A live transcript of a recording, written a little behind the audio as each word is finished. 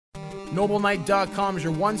NobleKnight.com is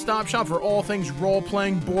your one-stop shop for all things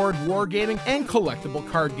role-playing, board, wargaming, and collectible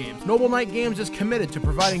card games. Noble Knight Games is committed to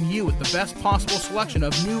providing you with the best possible selection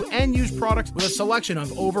of new and used products with a selection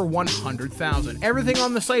of over 100,000. Everything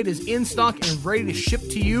on the site is in stock and ready to ship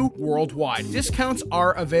to you worldwide. Discounts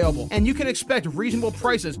are available, and you can expect reasonable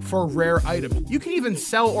prices for rare items. You can even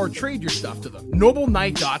sell or trade your stuff to them.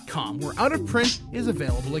 NobleKnight.com, where Out of Print is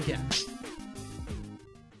available again.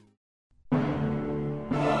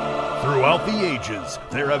 Throughout the ages,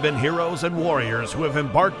 there have been heroes and warriors who have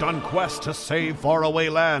embarked on quests to save faraway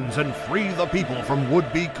lands and free the people from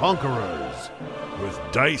would-be conquerors. With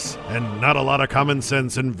dice and not a lot of common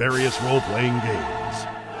sense in various role-playing games.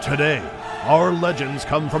 Today, our legends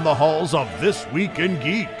come from the halls of This Week in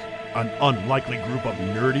Geek, an unlikely group of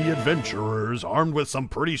nerdy adventurers armed with some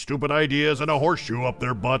pretty stupid ideas and a horseshoe up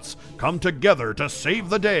their butts come together to save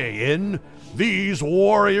the day in These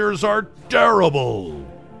Warriors Are Terrible.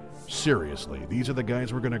 Seriously, these are the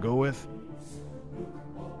guys we're gonna go with?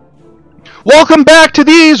 Welcome back to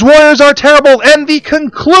These Warriors Are Terrible and the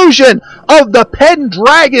conclusion of the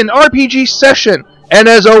Pendragon RPG session. And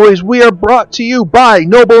as always, we are brought to you by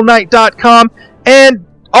NobleKnight.com and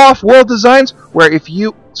Off-World Designs, where if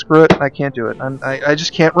you... Screw it, I can't do it. I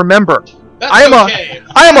just can't remember.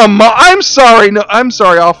 I'm sorry. No, I'm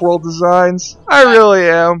sorry, Off-World Designs. I really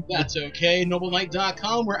am. That's okay.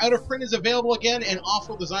 NobleKnight.com, where Out of Print is available again, and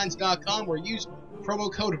OffWorldDesigns.com, where you use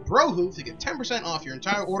promo code BROHOOF to get 10% off your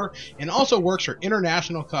entire order, and also works for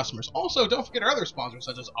international customers. Also, don't forget our other sponsors,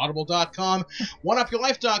 such as Audible.com,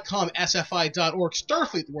 OneUpYourLife.com, SFI.org,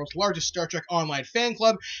 Starfleet, the world's largest Star Trek online fan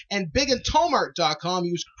club, and BigandTallMart.com.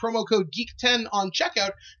 Use promo code GEEK10 on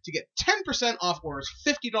checkout to get 10% off orders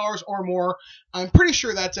 $50 or more. I'm pretty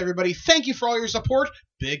sure that's everybody. Thank you for all your support.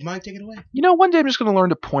 Big Mike, take it away. You know, one day I'm just going to learn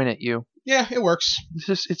to point at you. Yeah, it works.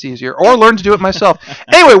 It's easier. Or learn to do it myself.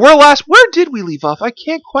 Anyway, where did we leave off? I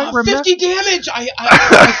can't quite remember. 50 damage, I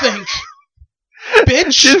think.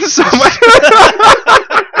 Bitch.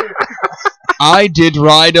 I did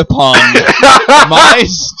ride upon my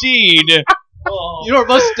steed. Your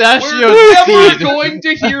mustachio We're never steed. going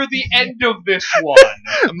to hear the end of this one.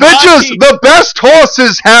 Bitches, the best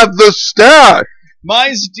horses have the stash.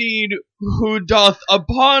 My steed, who doth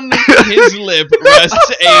upon his lip rest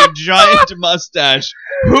a giant mustache,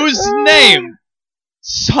 whose name,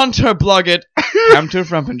 Saunter Blugget, Hampton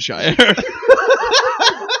Frumpenshire.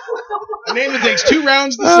 A name that takes 2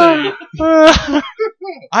 rounds to say.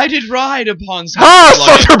 I did ride upon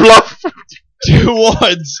Saunter Bluff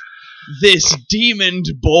towards this demoned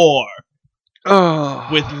boar Oh.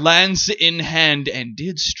 with lance in hand and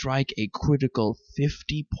did strike a critical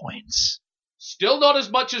 50 points. Still not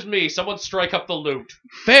as much as me. Someone strike up the loot.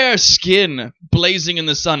 Fair skin, blazing in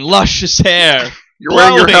the sun, luscious hair. You're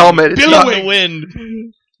wearing your helmet. It's Billowing not- in the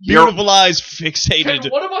wind. Beautiful eyes fixated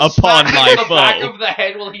Can one of us upon smack my him on the back foe. of the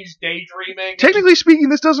head while he's daydreaming? Technically speaking,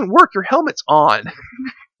 this doesn't work. Your helmet's on.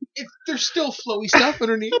 There's still flowy stuff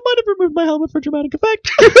underneath. I might have removed my helmet for dramatic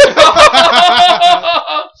effect.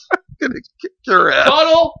 Gonna kick your ass.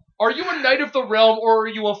 Donald, are you a knight of the realm or are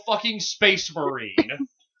you a fucking space marine?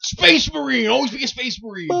 Space Marine! Always be a Space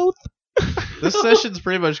Marine! Both. This session's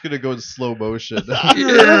pretty much gonna go in slow motion.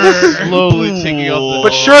 Yeah. Slowly ticking up the...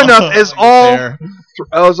 But sure enough, as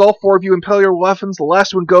all 4 of you impel your weapons, the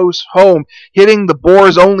last one goes home, hitting the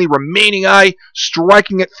boar's only remaining eye,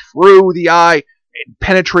 striking it through the eye, and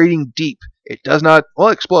penetrating deep. It does not... Well,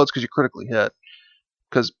 it explodes because you critically hit.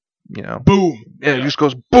 Because, you know... Boom! Yeah, it just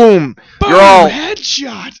goes boom! Boom! You're all...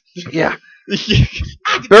 Headshot! Yeah.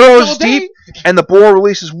 Burrows deep, and the boar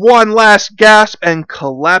releases one last gasp and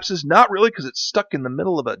collapses. Not really, because it's stuck in the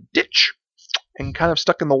middle of a ditch and kind of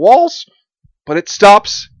stuck in the walls. But it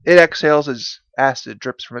stops. It exhales as acid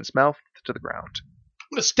drips from its mouth to the ground.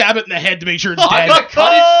 I'm gonna stab it in the head to make sure it's I'm dead. gonna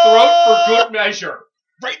cut its throat for good measure.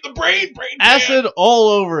 Right in the brain Acid all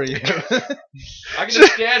over you. I'm gonna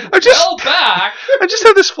stand well back. I just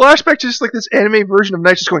have this flashback to just like this anime version of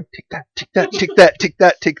Night just going, take that, take that, take that, take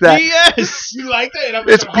that, take that. Yes! You like that?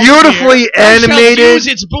 It's beautifully I shall animated. use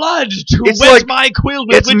its blood to It's wet like- my quill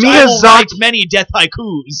with it's which I will write Miyazaki- many death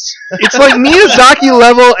haikus. It's like Miyazaki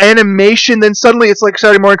level animation, then suddenly it's like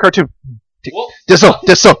Saturday morning cartoon. Well, Disso.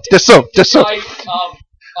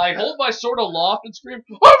 I hold my sword aloft and scream,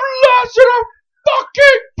 "I'm lasting a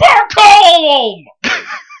fucking back home!"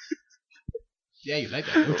 Yeah, you like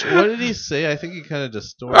that. What did he say? I think he kind of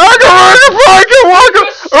distorted. I'm a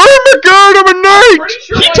god, I'm a knight! Pretty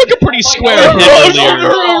sure He I took a did. pretty My square God, hit the earlier.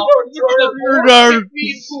 boar kicked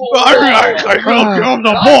me into a wall. I killed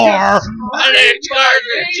the boar, and it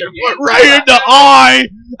right in the eye,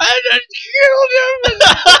 and then killed him.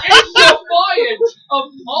 In defiance of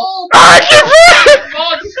all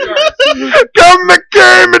monsters. Come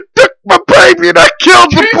came and took my baby and I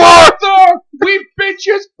killed the King boy! Arthur, we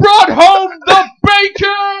bitches brought home the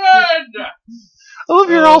bacon! I love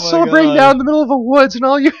you're Oh all my celebrating God. down in the middle of a woods and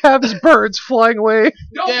all you have is birds flying away.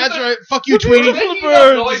 No, Yeah, but that's the- right. Fuck you, Tweety. You're making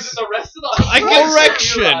enough noise that the rest of the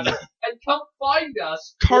Correction. hear us and come find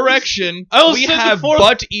us. Correction. I will We send the have fourth-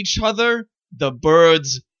 but each other, the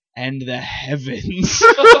birds, and the heavens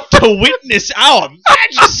to witness our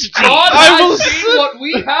majesty. God I will has seen what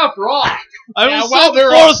we have wrought. I Yeah, will while send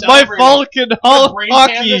they're forth my celebrating, Falcon Brain can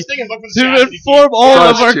hockey this thing and look for the to chastity inform all of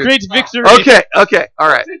God's our tooth. great victory. Okay,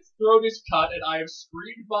 alright. Its throat is cut, and I have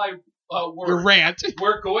screamed my Your word. rant.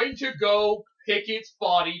 We're going to go pick its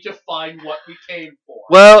body to find what we came for.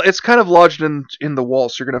 Well, it's kind of lodged in the wall,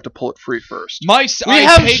 so you're gonna have to pull it free first. I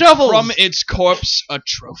have take shovels. from its corpse a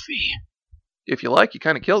trophy. If you like, you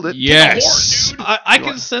kind of killed it. Yes. I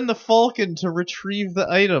can send the Falcon to retrieve the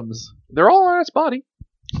items. They're all on its body.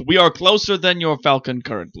 We are closer than your falcon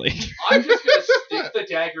currently. I'm just gonna stick the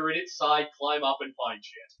dagger in its side, climb up, and find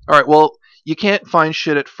shit. Alright, well, you can't find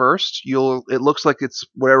shit at first. It looks like it's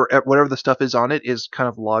whatever the stuff is on it is kind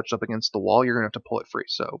of lodged up against the wall. You're gonna have to pull it free.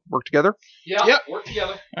 So work together. Yeah, Yep. work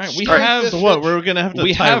together. All right, we All right. have So what? We're gonna have to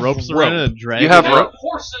We tie have ropes around rope. it and drag You it have out? rope.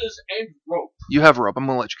 Horses and rope. You have rope. I'm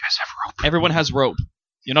gonna let you guys have rope. everyone has rope.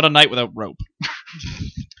 You're not a knight without rope.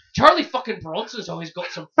 Charlie fucking Bronson's always got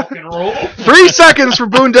some fucking rope. 3 seconds for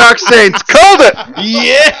Boondock Saints. Called it.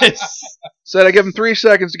 Yes! Said I give him 3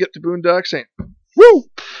 seconds to get to Boondock Saint. Woo!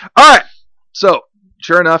 Alright. So,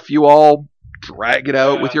 sure enough, you all drag it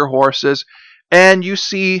out with your horses, and you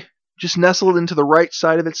see, just nestled into the right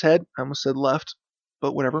side of its head, I almost said left,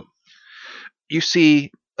 but whatever, you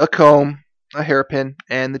see a comb, a hairpin,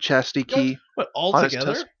 and the chastity key. But all On its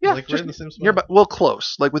together? chest. Yeah, Like, we're just in the same spot? nearby, well,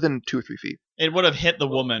 close, like within 2 or 3 feet. It would have hit the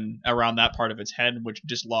woman around that part of its head, which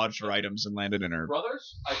dislodged her items and landed in her.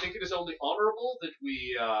 Brothers, I think it is only honorable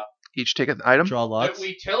that Each take an item. Draw lots.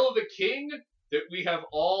 we tell the king that we have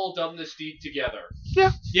all done this deed together.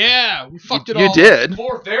 Yeah, we fucked it You all. did.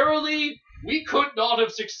 For verily, we could not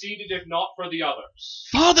have succeeded if not for the others.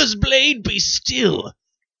 Father's blade, be still.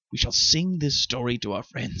 We shall sing this story to our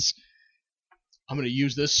friends. I'm gonna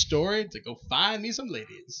use this story to go find me some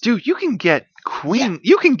ladies. Dude, you can get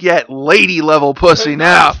you can get lady level pussy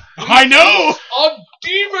now. I know! A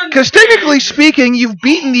demon! Because technically speaking, you've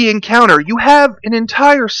beaten the encounter. You have an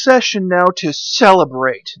entire session now to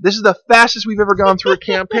celebrate. This is the fastest we've ever gone through a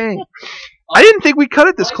campaign. I didn't think we'd cut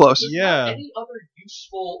it this close. Yeah. Any other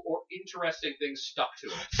useful or interesting things stuck to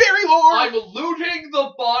it? Fairy lore! I'm looting the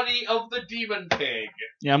body of the demon pig.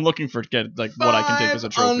 Yeah, I'm looking for what I can take as a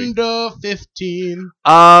trophy. Under 15.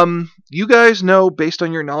 You guys know, based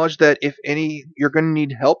on your knowledge, that if you're going to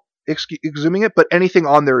need help exhuming it, but anything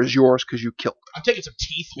on there is yours because you killed it. I'm taking some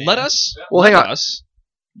teeth, man. Let us. Well, hang let on. us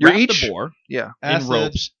You're wrap each- the boar Yeah. in Acid.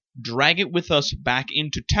 ropes, drag it with us back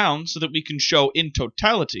into town, so that we can show in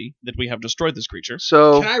totality that we have destroyed this creature.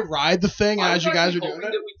 So, Can I ride the thing I as was you guys are actually doing hoping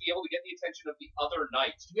it? that we'd be able to get the attention of the other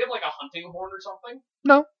knights. Do we have like a hunting horn or something?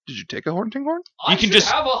 no. Did you take a haunting horn? I can should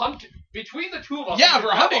just- have a hunt between the two of us. Yeah, we for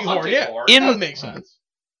should a have hunting horn, yeah. In- That would make sense.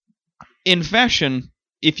 In fashion,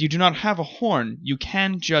 if you do not have a horn, you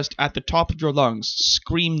can just, at the top of your lungs,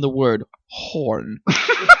 scream the word horn.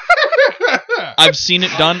 I've seen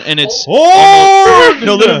it done, and it's Horn!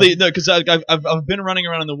 no, literally, no, because I've been running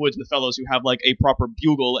around in the woods with fellows who have like a proper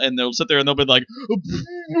bugle, and they'll sit there and they'll be like,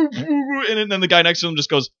 and then the guy next to them just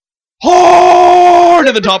goes horn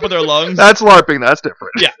at the top of their lungs. That's LARPing. That's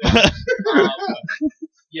different. Yeah.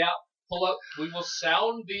 Yeah, pull up. We will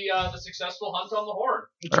sound the successful hunt on the horn.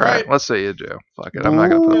 That's All right. right. Let's say you do. Fuck it. I'm not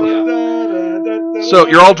going to put it. Yeah. So,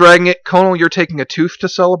 you're all dragging it. Conal, you're taking a tooth to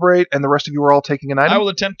celebrate, and the rest of you are all taking an item? I will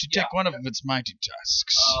attempt to take Yeah. one of its mighty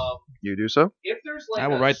tusks. You do so? If there's like I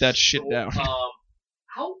will a write that shit soul- down.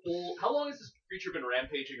 How long has this creature been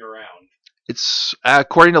rampaging around? It's,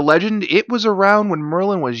 according to legend, it was around when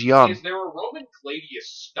Merlin was young. Is there a Roman gladius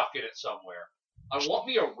stuck in it somewhere? I want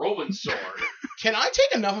me a Roman sword. Can I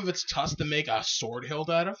take enough of its tusk to make a sword hilt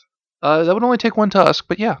out of? That would only take one tusk,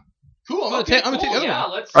 but yeah. Cool, I'm gonna Okay, take the other yeah,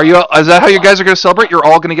 one. let's. Is that how you guys are going to celebrate? You're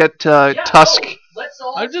all going to get Yeah, tusk? no, let's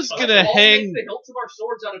all. I'm just let's gonna all hang- make the hilts of our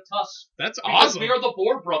swords out of tusks. That's Because awesome. we are the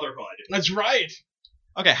Boar Brotherhood. That's right.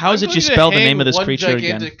 Okay, how is I'm it you going to spell the hang name of this one creature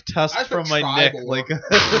again? gigantic tusk I put from my neck, tribal. like You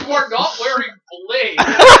are not wearing blades.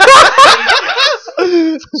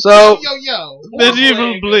 So, Yo.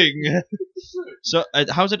 medieval bling. So,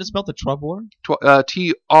 how is it spelled? The Trubor? Troit.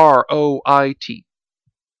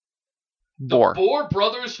 The Boar. Boar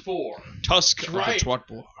Brothers 4. Tusk That's of right. the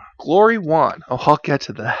Trotbor. Glory won. Oh, I'll get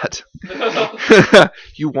to that.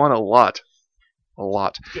 You won a lot. A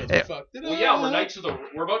lot. Eh, Well, yeah,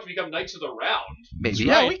 we're about to become Knights of the Round. maybe.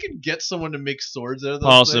 Yeah, we could get someone to make swords out of those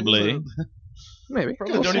Possibly. things. Maybe.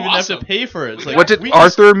 Probably don't That's even have awesome. to pay for it. It's like, What did we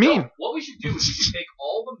Arthur mean? No, what we should do is we should take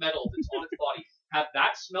all the metal that's on its body, have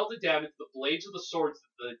that smelted down into the blades of the swords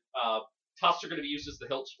that the tufts are going to be used as the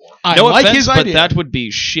hilts for. I No like offense, his but idea. that would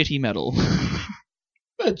be shitty metal.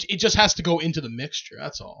 But it just has to go into the mixture.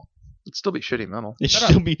 That's all. It'd still be shitty metal. It Shut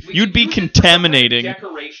still be. We You'd could be use it for contaminating.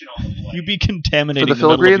 decoration on the blade. You'd be contaminating For the the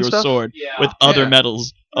metal filigree of and your stuff? sword Yeah. with other Yeah.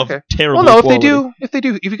 metals of Okay. terrible Well, no, quality.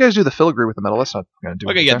 if you guys do the filigree with the metal, that's not going to do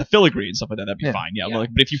Okay, it. yeah, the filigree and stuff like that, that'd be Yeah. fine. Yeah, Yeah.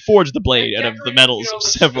 but if you forge the blade And out of the decorate, metals you know, of the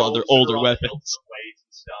several other stones that are older on the weapons. hilts of blades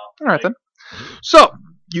and stuff. All right, then. So,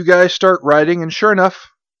 you guys start riding, and sure enough,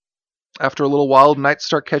 after a little while, knights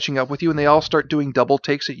start catching up with you, and they all start doing double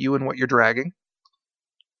takes at you and what you're dragging.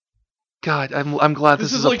 God, I'm glad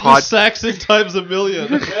this is a like pod. the Saxon times a million.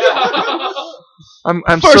 I'm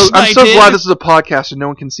First so night glad in. this is a podcast and no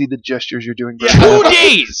one can see the gestures you're doing. Right 2 now.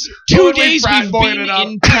 days! Totally 2 days frat we've boying been it up.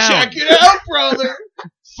 in town. Check it out, brother.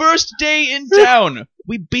 First day in town,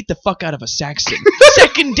 we beat the fuck out of a Saxon.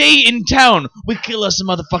 Second day in town, we kill us a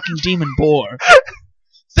motherfucking demon boar.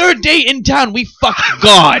 Third day in town, we fuck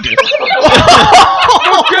God.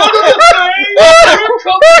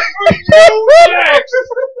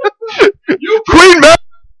 Queen Mary,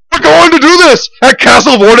 we're going to do this at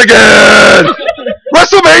Castle Vortigern!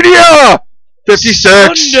 WrestleMania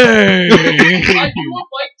 56. Sunday. I do a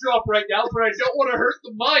mic drop right now, but I don't want to hurt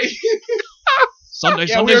the mic. Sunday,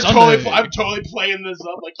 Yeah, Sunday, we're Sunday. I'm totally playing this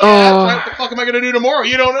up. Like, yeah, what the fuck am I gonna do tomorrow?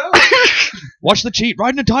 You don't know. Watch the cheat,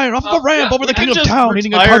 riding a tire off of a ramp yeah, over the we king of just town,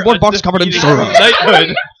 eating a retire cardboard box covered in undefeated syrup. from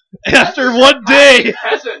knighthood after one day.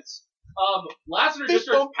 Peasants. Lazarus just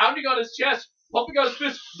starts pounding on his chest, pumping out his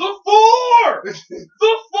fist. The four!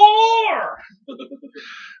 The four!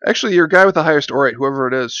 Actually, your guy with the highest orate, whoever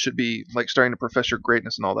it is, should be like starting to profess your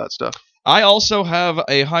greatness and all that stuff. I also have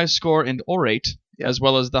a high score in orate, Yeah. as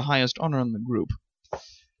well as the highest honor in the group.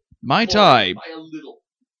 My tie, By a little.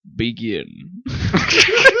 begin.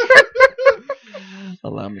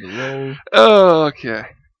 Allow me to roll. Okay,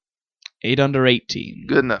 8 under 18.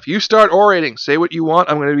 good enough. You start orating. Say what you want.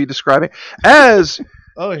 I'm going to be describing. As,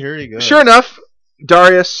 Oh, here you go. sure enough,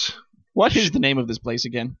 Darius What is the name of this place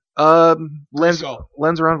again? lands go.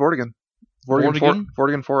 around Vortigern. Vortigern?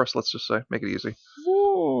 Vortigern Forest, let's just say. Make it easy.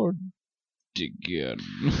 Again.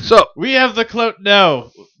 So, We have the clout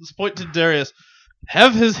now. Let's point to Darius.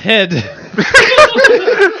 Have his head.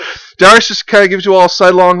 Darius just kind of gives you all a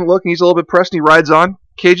sidelong look, and he's a little bit pressed, and he rides on.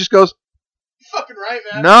 Kay just goes, Fucking right,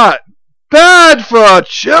 man. not bad for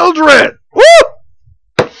children!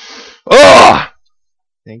 Woo! Oh!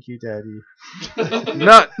 Thank you, Daddy.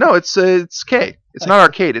 No, it's K. It's not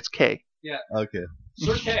arcade, it's K. Okay.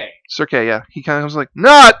 Sir K. Sir K, yeah. He kind of was like,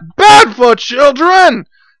 not bad for children!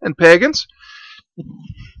 And pagans?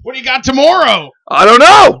 What do you got tomorrow? I don't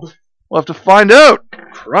know! We'll have to find out.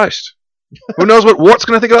 Christ. Who knows what Wart's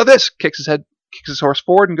going to think about this? Kicks his horse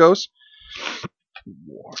forward and goes,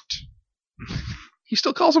 Wart. He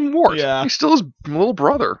still calls him Wart. Yeah. He's still his little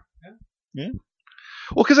brother. Yeah.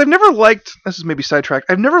 Well, because I've never liked, this is maybe sidetracked,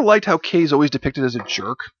 I've never liked how Kay's always depicted as a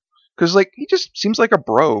jerk. Because, like, he just seems like a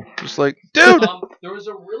bro. Just like, dude! There was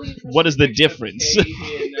a really interesting What is the depiction of difference? Kay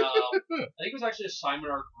in, I think it was actually a Simon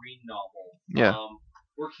R. Green novel. Yeah.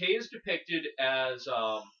 Where Kay is depicted as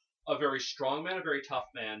a very strong man, a very tough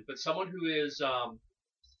man, but someone who is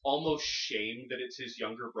almost shamed that it's his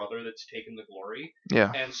younger brother that's taken the glory.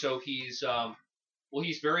 Yeah. And so he's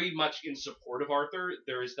he's very much in support of Arthur.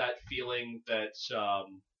 There is that feeling that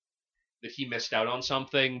that he missed out on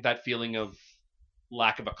something, that feeling of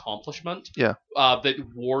lack of accomplishment. Yeah. That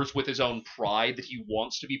wars with his own pride, that he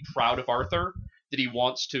wants to be proud of Arthur, that he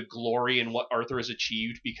wants to glory in what Arthur has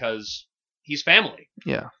achieved because he's family.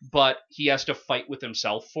 Yeah. But he has to fight with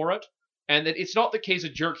himself for it. And that it's not the case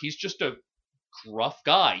of jerk, he's just a gruff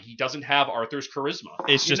guy. He doesn't have Arthur's charisma.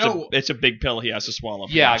 It's You just know- it's a big pill he has to swallow.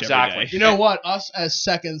 pretty Yeah, much every exactly. day. You know what? Us as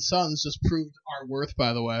second sons just proved our worth,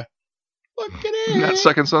 by the way. Look at it. That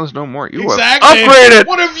second son's no more. You Exactly. have upgraded!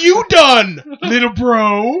 What have you done, little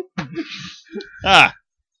bro? Ah,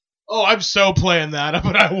 Oh, I'm so playing that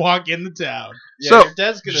when I walk into town. So, your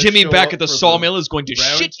dad's gonna Jimmy show back up at the for sawmill is going to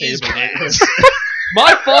round shit his table. pants.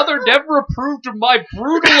 My father never approved of my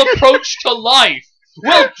brutal approach to life.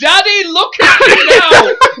 Well, Daddy, look at me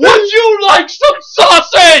now. Would you like some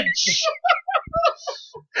sausage?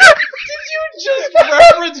 Just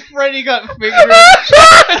reference Freddy got fingered.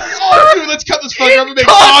 Oh, dude, let's cut this fucker up and make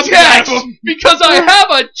sausage out of Context, him. because I have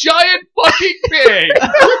a giant fucking pig.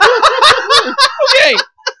 Okay,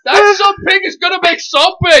 That some pig is gonna make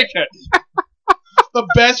some bacon. The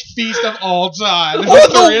best feast of all time. Or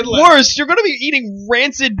Historian the legend. worst, you're gonna be eating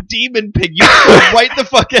rancid demon pig. You go right the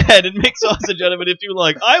fuck ahead and make sausage out of it if you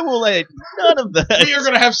like. I will eat none of that. We are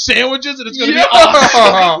gonna have sandwiches, and it's gonna Yeah. be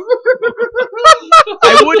awesome.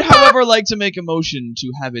 I would, however, like to make a motion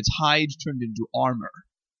to have its hide turned into armor.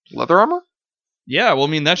 Leather armor? Yeah, well, I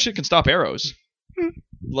mean, that shit can stop arrows.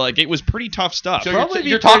 Like, it was pretty tough stuff. So Probably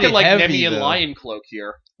you're be talking pretty like heavy, Nemean though. lion cloak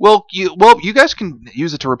here. Well, you guys can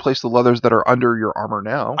use it to replace the leathers that are under your armor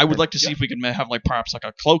now. I would like to see if we can have, like, perhaps, like,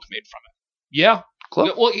 a cloak made from it. Yeah.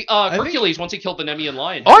 Cloak? Well, think- Hercules, once he killed the Nemean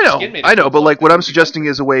lion. Oh, his skin made I into know, a but cloak. like what I'm suggesting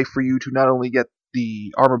is a way for you to not only get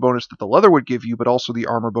the armor bonus that the leather would give you, but also the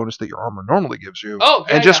armor bonus that your armor normally gives you, Oh,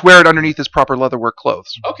 yeah, and just yeah. wear it underneath his proper leatherwork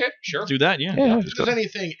clothes. Okay, sure. Do that, yeah. If there's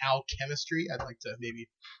anything alchemistry, I'd like to maybe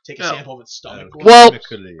take a No. sample of its stomach. Well,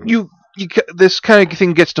 this kind of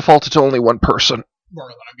thing gets defaulted to only one person. More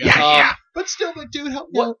than I'm getting. Yeah. But still, like, dude, help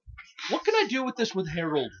me What? out. What can I do with this with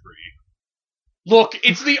heraldry? Look,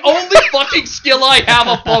 it's the only fucking skill I have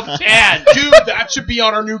above 10. Dude, that should be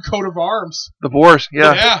on our new coat of arms. The boars,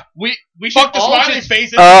 yeah. Yeah. We should Fuck the all smiley just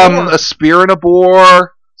face. A spear and a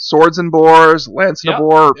boar, swords and boars, lance and Yep, a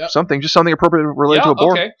boar, yep. something, just something appropriate related to a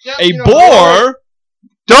boar. Okay. Yeah, A you know, boar?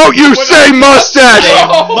 Don't you What say a- mustache!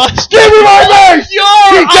 Oh, Must Give me my mace!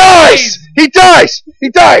 Your He dies! He dies! He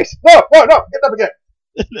dies! No, get up again.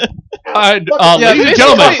 And, Yeah, ladies and this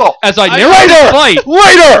gentlemen, is awful. as I Later! narrate this fight,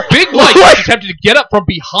 Later! Big Mike has attempted to get up from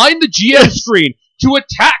behind the GM screen to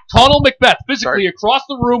attack Connell Macbeth physically across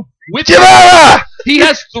the room with his Give He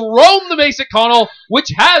has thrown the mace at Connell, which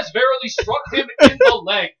has verily struck him in the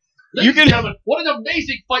leg. Ladies and gentlemen, what an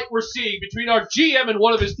amazing fight we're seeing between our GM and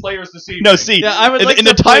one of his players this evening. No, see, Yeah, I would like in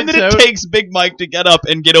to the time point that it out- takes Big Mike to get up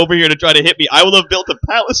and get over here to try to hit me, I will have built a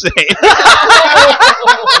palisade.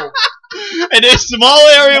 And a small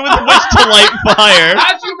area with which to light fire.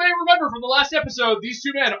 As you may remember from the last episode, these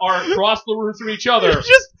two men are across the room from each other.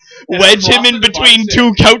 Just And wedge him across in the between divide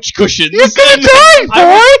two couch cushions. You're gonna die,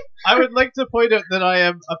 boy! I would like to point out that I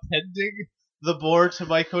am appending the boar to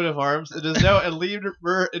my coat of arms. It is now a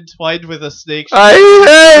lemur entwined with a snake. I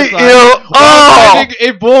hate you! While Oh! riding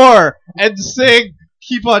a boar and sing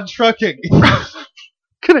 "Keep on Trucking."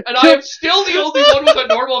 And I am still the only one with a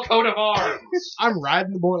normal coat of arms. I'm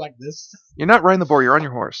riding the board like this. You're not riding the boar, you're on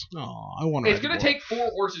your horse. Oh, I want to. It's going to take 4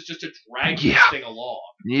 horses just to drag Yeah. this thing along.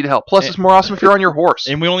 You need help. Plus, it's more awesome if you're on your horse.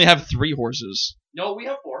 And we only have 3 horses. No, we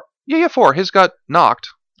have 4. Yeah, 4. His got knocked.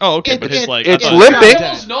 Oh, okay, but his like it's I thought- limping.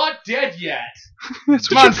 Connell's not dead yet. That's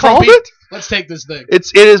Come what on, you called Frumpy. it? Let's take this thing. It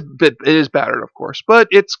is battered, of course, but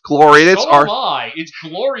it's glory. It's So art. am I. It's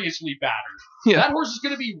gloriously battered. Yeah. That horse is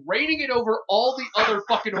going to be raiding it over all the other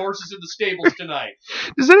fucking horses in the stables tonight.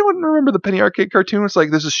 Does anyone remember the Penny Arcade cartoon? It's like,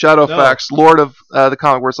 this is Shadowfax, Lord of the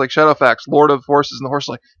comic, where it's like Shadowfax, Lord of Horses, and the horse is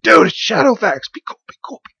like, dude, it's Shadowfax. Be cool, be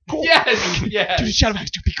cool, be cool. Yes, yes. Dude, Shadowfax,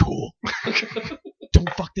 dude, be cool. Don't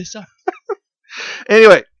fuck this up.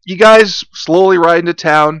 Anyway, you guys slowly ride into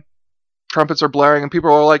town. Trumpets are blaring, and people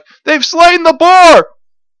are like, they've slain the boar!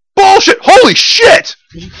 Bullshit! Holy shit!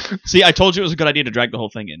 See, I told you it was a good idea to drag the whole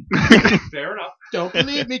thing in. Fair enough. Don't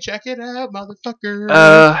believe me? Check it out,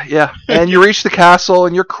 motherfucker. Yeah. And you reach the castle,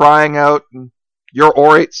 and you're crying out. And your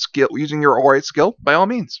orate skill, using your orate skill, by all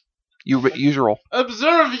means. Use your roll.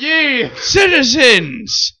 Observe ye!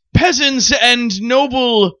 Citizens, peasants, and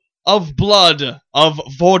noble of blood of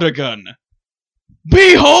Vortigern,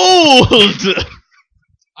 behold!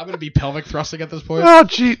 I'm gonna be pelvic thrusting at this point. Oh,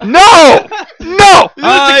 gee. No! No!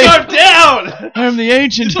 I down! am the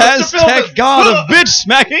ancient Must have Aztec filmed god of bitch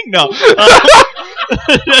smacking. No.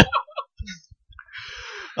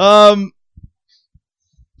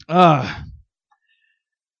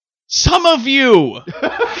 Some of you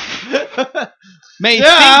may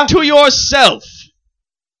Yeah. think to yourself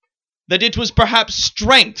that it was perhaps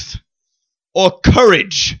strength or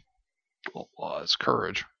courage Oh, it's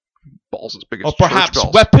courage. Balls as big as or church perhaps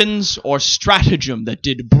bells. weapons or stratagem that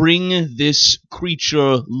did bring this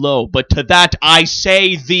creature low. But to that I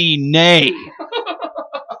say thee nay.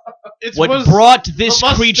 It What was brought this the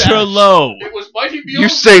mustache. creature low It was Mighty Mule. You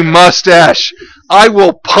say mustache. I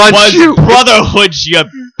will punch was you. brotherhood, you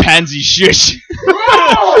pansy shit.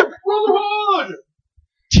 Brotherhood!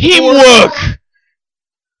 Teamwork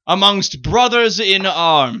amongst brothers in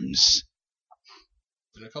arms.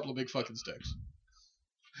 And a couple of big fucking sticks.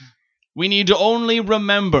 We need to only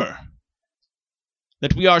remember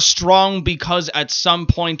that we are strong because at some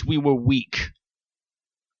point we were weak.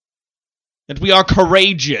 That we are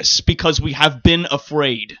courageous because we have been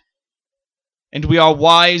afraid. And we are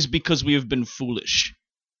wise because we have been foolish.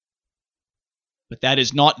 But that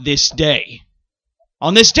is not this day.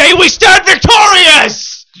 On this day, we stand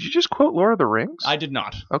victorious! Did you just quote Lord of the Rings? I did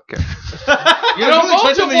not. Okay. You know, really most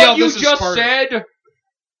expecting of to yell, what you "This is just Sparta." said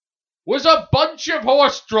was a bunch of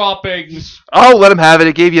horse droppings. Oh, let him have it.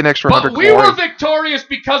 It gave you an extra 100 But we glory. were victorious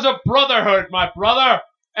because of brotherhood, my brother.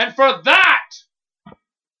 And for that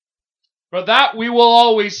we will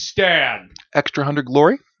always stand. Extra 100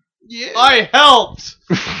 glory? Yeah. I helped.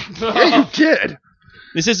 Yeah, you did.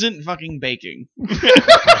 This isn't fucking baking.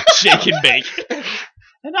 Shake and bake.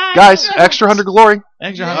 Guys, extra 100 glory.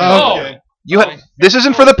 Extra Oh. Okay. This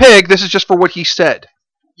isn't for the pig. This is just for what he said.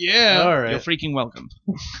 Yeah. All You're right. freaking welcome.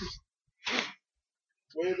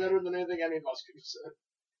 Way better than anything any of us could have said.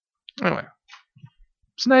 Anyway.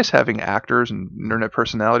 It's nice having actors and internet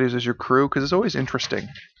personalities as your crew because it's always interesting.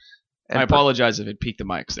 And I apologize if it peaked the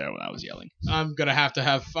mics there when I was yelling. I'm gonna have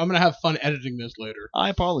fun editing this later. I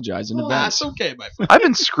apologize in That's advance. okay, my friend. I've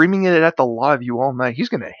been screaming it at the lot of you all night. He's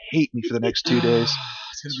going to hate me for the next 2 days.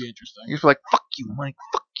 It's gonna be interesting. He's like, fuck you, Mike.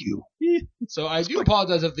 Fuck you. So I do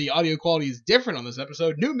apologize if the audio quality is different on this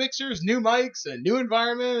episode. New mixers, new mics, a new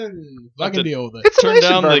environment. And fucking to- deal with it. It's a Turn nice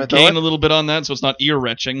down the environment, though. gain a little bit on that so it's not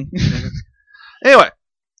ear-retching. Anyway,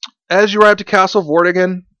 as you arrive to Castle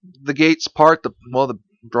Vortigern, the gates part. The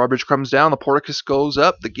drawbridge comes down, the porticus goes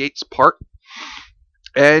up, the gates part,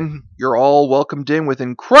 and you're all welcomed in with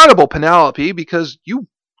incredible Penelope because you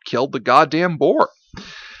killed the goddamn boar.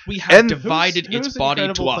 We have And divided who's its body to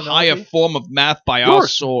Incredible a higher Penelope? form of math by our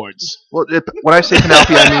Yours. swords. Well, when I say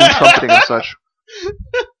Penelope, I mean trumpeting and such.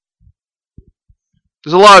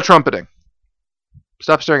 There's a lot of trumpeting.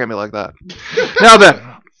 Stop staring at me like that. Now then,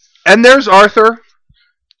 and there's Arthur.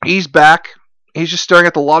 He's back. He's just staring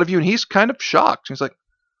at the lot of you, and he's kind of shocked. He's like,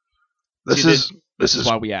 "This See, is This is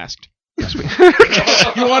why we asked. yes, we-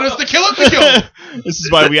 You want us to kill it? We kill it. This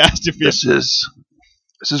is why we asked if you... this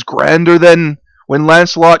is grander than when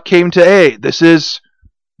Lancelot came to aid. This is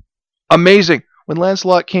amazing. When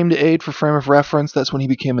Lancelot came to aid, for frame of reference, that's when he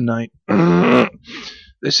became a knight.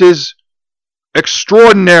 This is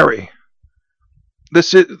extraordinary.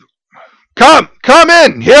 This is come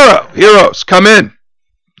in, heroes, come in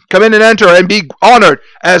and enter and be honored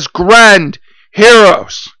as grand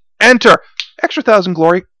heroes. Enter. Extra 1,000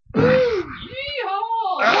 glory.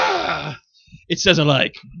 Yeehaw! It says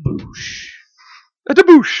alike. Boosh. A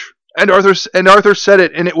debouche. And Arthur said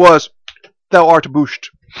it, and it was, "Thou art booshed."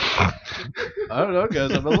 I don't know,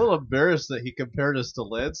 guys. I'm a little embarrassed that he compared us to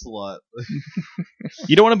Lancelot.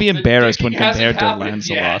 You don't want to be embarrassed when digging hasn't compared to happened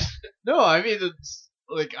Lancelot. yet. No, I mean, it's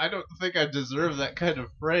like I don't think I deserve that kind of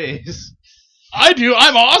praise. I do.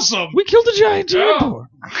 I'm awesome. We killed a giant Yeah. boar.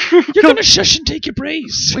 You're gonna shush and take your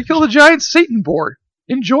praise. We killed a giant Satan boar.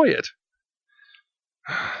 Enjoy it.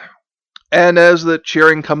 And as the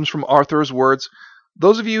cheering comes from Arthur's words,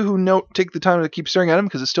 those of you who take the time to keep staring at him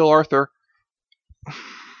because it's still Arthur.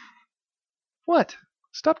 What?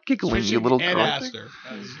 Stop giggling, you little Ed drunk. Astor.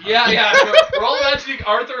 Yeah. We're all imagining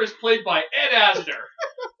Arthur is played by Ed Asner.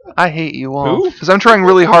 I hate you all Who? because I'm trying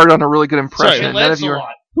really hard on a really good impression. Sorry, and none of you are.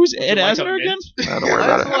 Lancelot. Who's Was Ed it like a Asner again? mint? Don't worry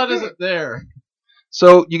about it. Lancelot isn't there.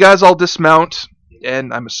 So you guys all dismount,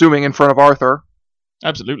 and I'm assuming in front of Arthur.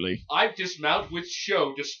 Absolutely. I dismount with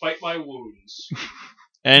show despite my wounds.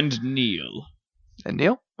 And Neil. And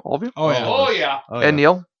Neil, all of you. Oh yeah. Oh yeah. Oh, And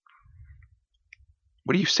Neil,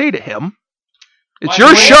 what do you say to him? It's My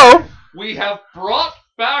your lord, show. We have brought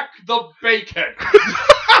back the bacon.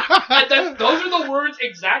 And those are the words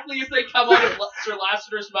exactly as they come out of Sir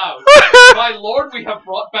Lassiter's mouth. My lord, we have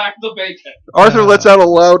brought back the bacon. Arthur lets out a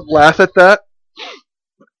loud laugh at that,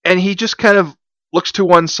 and he just kind of looks to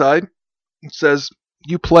one side and says,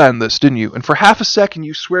 "You planned this, didn't you?" And for half a second,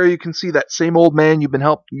 you swear you can see that same old man you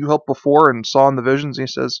helped before and saw in the visions. And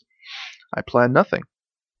he says, "I plan nothing.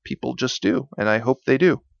 People just do, and I hope they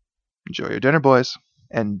do. Enjoy your dinner, boys."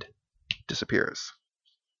 And disappears.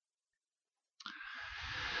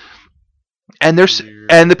 And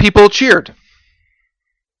the people cheered.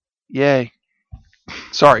 Yay.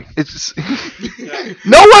 Sorry. It's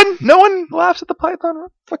no one laughs at the Python.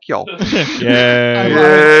 Fuck y'all. Yeah.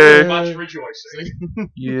 Yay. Much rejoicing.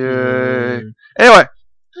 Yay. Anyway,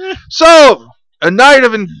 so a night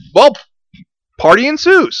of party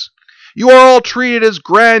ensues. You are all treated as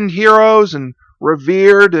grand heroes and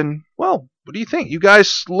revered, and well, what do you think? You guys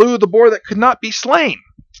slew the boar that could not be slain.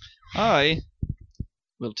 I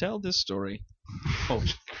will tell this story.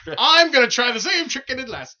 I'm gonna try the same trick I did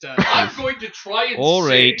last time. I'm going to try and All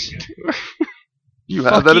right. sing. You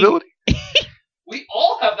have that Fucking- ability. We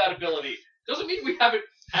all have that ability. Doesn't mean we have it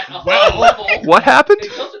at a Well, high level. What happened? It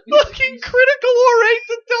doesn't mean Fucking critical orate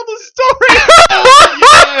to tell the story.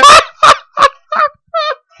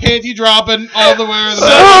 Panty dropping all the way.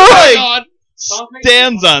 Oh my God.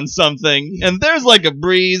 stands on something, and there's like a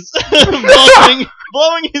breeze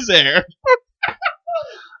blowing his hair.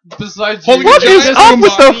 Besides, Holding What a is giant up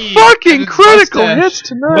with the Roomba fucking and his critical mustache. hits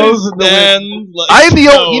tonight? Those in the wind. Stands like I am the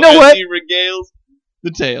snow you know as what? he regales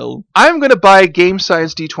the tail. I'm going to buy Game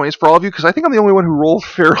Science D20s for all of you because I think I'm the only one who rolled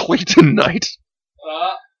fairly tonight.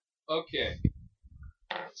 Okay.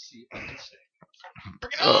 Let's see if I can say.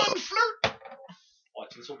 Bring it on, flirt.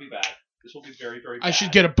 Watch, this will be bad. This will be very, very bad. I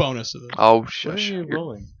should get a bonus of this. Oh, What are shush. you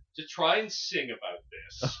rolling? To try and sing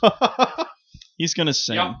about this. He's gonna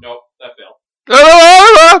sing. Yep, nope, that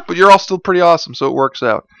failed. But you're all still pretty awesome, so it works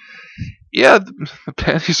out. Yeah, the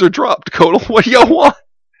panties are dropped. Kodal, what do you want?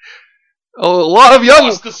 A lot of young,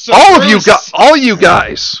 Lost the all of you Cerberus. all you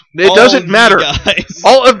guys. It All doesn't you matter. guys.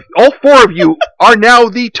 All four of you are now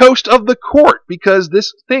the toast of the court because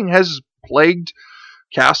this thing has plagued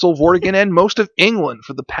Castle Vortigern and most of England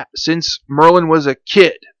for since Merlin was a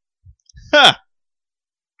kid. Ha!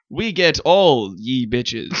 We get all ye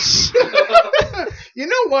bitches. You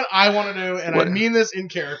know what I want to do, and What? I mean this in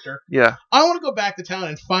character. Yeah. I want to go back to town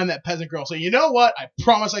and find that peasant girl. So you know what? I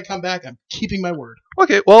promise I come back. I'm keeping my word.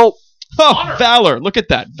 Okay. Well, Oh, Honor. Valor! Look at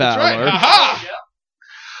that That's right. Valor. Ha-ha!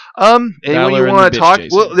 Yeah. anyone Valor you and want the to bitch talk?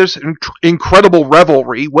 chasing. Well, there's incredible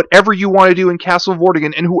revelry. Whatever you want to do in Castle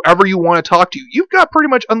Vortigern, and whoever you want to talk to, you've got pretty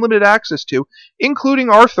much unlimited access to, including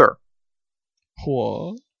Arthur.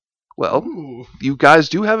 What? Well, Ooh. you guys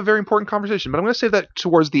do have a very important conversation, but I'm going to save that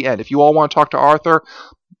towards the end. If you all want to talk to Arthur,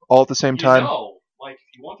 all at the same time. You know, like,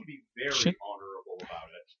 if you want to be very Shit. honorable about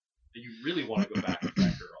it, and you really want to go back with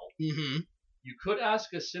that girl, Mm-hmm. you could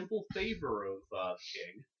ask a simple favor of the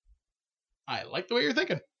king, I like the way you're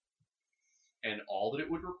thinking. and all that it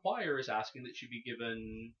would require is asking that she be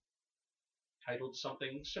given titled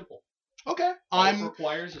something simple. Okay. All it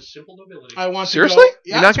requires is simple nobility. I want Seriously? to go.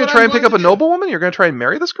 Yeah, You're not that's going what to try I'm and pick going up a to do. noblewoman? You're going to try and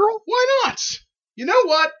marry this girl? Why not? You know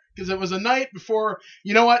what? Because it was a night before.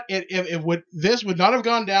 You know what? This would not have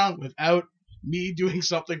gone down without me doing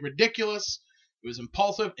something ridiculous. It was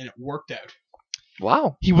impulsive, and it worked out.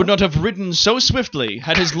 Wow. He would not have ridden so swiftly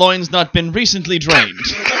had his loins not been recently drained.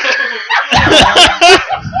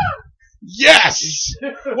 Yes,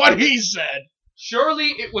 what he said. Surely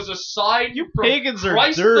it was a sign You from pagans are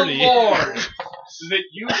Christ dirty. the Lord that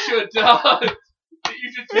you should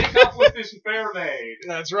take up with this fair maid.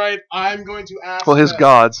 That's right. I'm going to ask. Well, his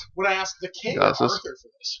gods. Would I ask the king or Goddesses. Arthur for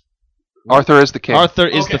this? Arthur is the king. Arthur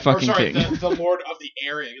is Okay, the fucking or sorry, king. The lord of the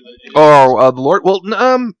area. Oh, the Lord. Well,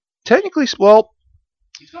 technically, well,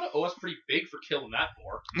 He's gonna owe us pretty big for killing that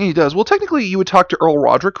boar. he does. Well, technically, you would talk to Earl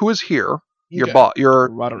Roderick, who is here, your Okay.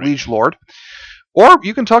 your Roderick. liege lord, or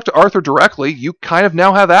you can talk to Arthur directly. You kind of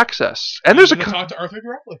now have access, and there's a. I'm gonna talk to Arthur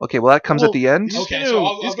directly. Okay, well, that comes at Well, the end. He's Okay, gonna, so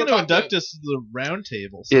I'll he's go gonna talk to- induct us to the round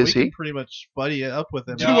table, so Is we he? can pretty much buddy up with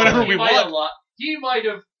him. Do whatever we might want. have he might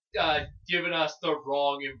have given us the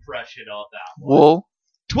wrong impression on that one. Well,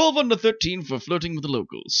 12 under 13 for flirting with the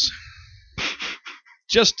locals.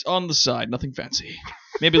 Just on the side, nothing fancy.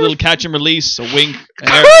 Maybe a little catch and release, a wink, a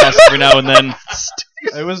hair toss every now and then.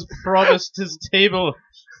 I was promised his table.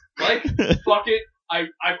 Like, fuck it. I'm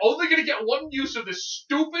only gonna get one use of this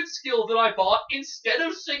stupid skill that I bought instead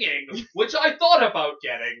of singing, which I thought about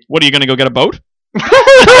getting. What, are you going to go get a boat?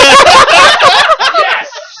 Yes!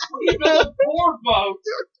 We built a board boat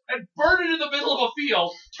and burn it in the middle of a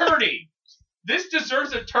field. Tourney. This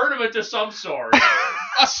deserves a tournament of some sort.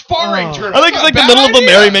 A sparring Oh. tournament. I think it's like the Bad middle of the idea.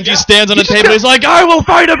 merriment. He stands on a table. He's like, I will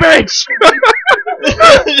fight a bitch! bring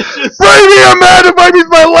me a man to fight with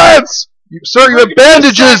my lance. Sir, you have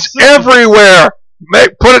bandages everywhere.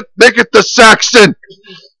 Make it the Saxon.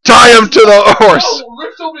 Tie him to the horse. Oh,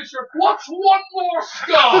 ripped open his shirt. What's one more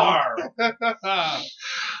scar?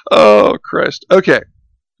 Oh, Christ. Okay.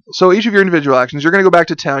 So each of your individual actions, you're going to go back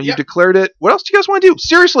to town. You Yep. declared it. What else do you guys want to do?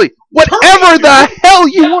 Seriously, whatever Perfect, the hell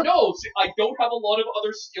you Yeah, want. no, see, I don't have a lot of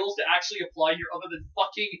other skills to actually apply here other than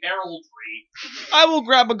fucking heraldry. I will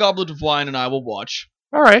grab a goblet of wine and I will watch.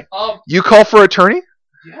 All right. Yeah. You call for attorney?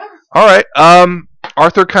 Yeah. All right.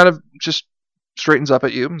 Arthur kind of just straightens up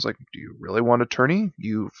at you. He's like, do you really want attorney?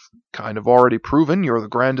 You've kind of already proven you're the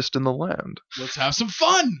grandest in the land. Let's have some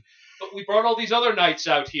fun. But we brought all these other knights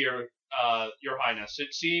out here, Your Highness.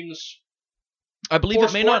 It seems I believe poor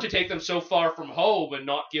it may sport not... to take them so far from home and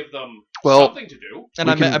not give them Well, something to do. And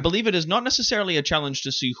we I can- believe it is not necessarily a challenge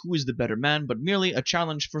to see who is the better man, but merely a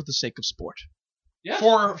challenge for the sake of sport. Yeah.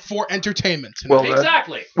 For entertainment. Well,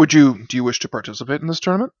 Exactly. do you wish to participate in this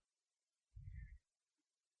tournament?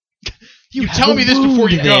 You have tell a me this before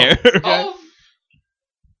you wound go. there. Okay.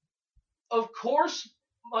 Of course,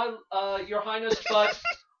 my Your Highness, but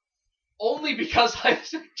only because I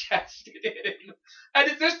suggested it. And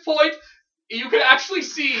at this point, you can actually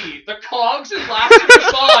see the cogs and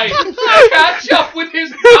Lassiter's mind catch up with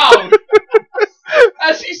his mouth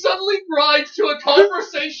as he suddenly grinds to a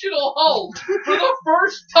conversational halt for the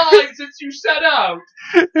first time since you set out.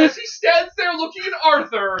 As he stands there looking at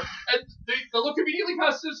Arthur, and the look immediately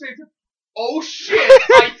passes his face. Oh shit,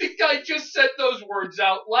 I think I just said those words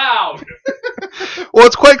out loud. Well,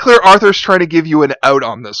 it's quite clear Arthur's trying to give you an out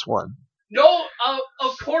on this one. No,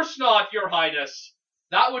 of course not, Your Highness.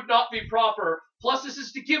 That would not be proper. Plus, this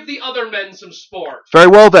is to give the other men some sport. Very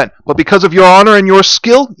well then, but because of your honor and your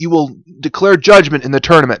skill, you will declare judgment in the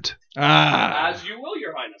tournament. As you will,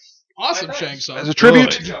 Your Highness. Awesome, My thanks. Shang Tsung. As a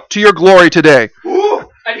tribute Good job. to your glory today.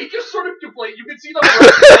 And he just sort of deflates. You can see the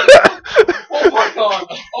breath. Oh my god.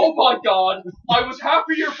 Oh my god. I was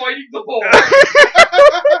happier fighting the boar.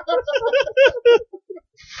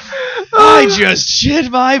 I just shit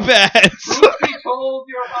my pants. Truth be told,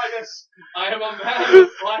 Your Highness, I am a man of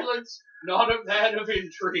violence, not a man of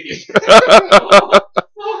intrigue.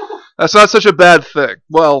 That's not such a bad thing.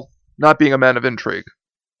 Well, not being a man of intrigue.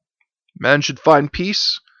 Man should find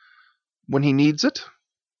peace when he needs it,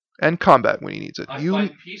 and combat when he needs it. I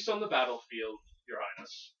find peace on the battlefield, Your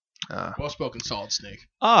Highness. Well spoken, Solid Snake.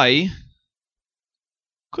 I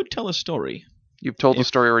could tell a story. You've told the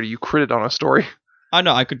story already. You critted on a story. I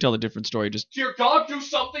know I could tell a different story. Just Dear God, do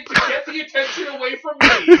something to get the attention away from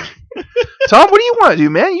me. Tom, what do you want to do,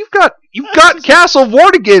 man? You've got Castle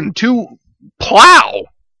Vortigern to plow.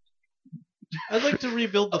 I'd like to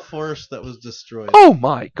rebuild the forest that was destroyed. Oh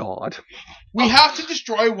my God! We have to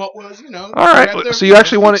destroy what was, All right. So you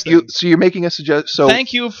actually want to? So you're making a suggestion? So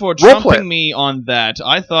thank you for role play. trumping me on that.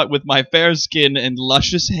 I thought with my fair skin and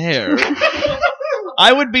luscious hair,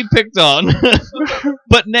 I would be picked on.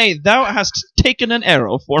 But nay, thou hast taken an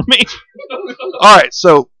arrow for me. All right.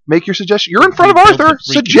 So make your suggestion. You're in front of Arthur.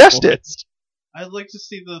 Suggest it. I'd like to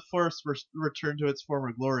see the forest return to its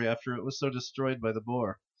former glory after it was so destroyed by the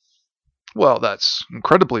boar. Well, that's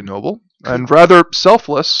incredibly noble and rather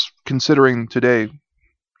selfless, considering today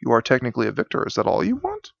you are technically a victor. Is that all you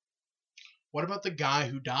want? What about the guy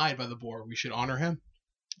who died by the boar? We should honor him.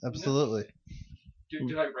 Absolutely.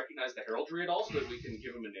 Did I recognize the heraldry at all so that we can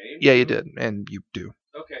give him a name? Yeah, you did, and you do.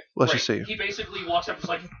 Okay. Let's great. just say He basically walks up and is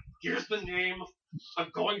like, here's the name. I'm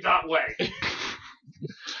going that way.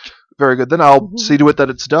 very good. Then I'll see to it that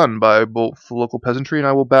it's done by both the local peasantry, and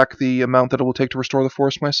I will back the amount that it will take to restore the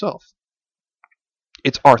forest myself.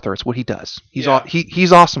 It's Arthur. It's what he does. He's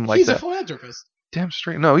he's awesome like He's that. a philanthropist. Damn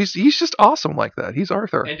straight. No, he's just awesome like that. He's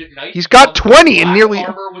Arthur. And at night, He's got comes 20 in and black nearly.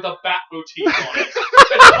 armor with a bat motif on it.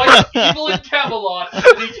 And fights evil in Camelot,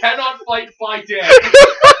 and he cannot fight by day.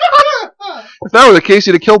 If that were the case,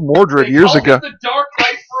 he'd have killed Mordred They years call ago. him the Dark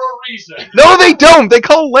Knight for a reason. No, they don't. They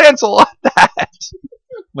call Lancelot that.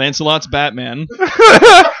 Lancelot's Batman.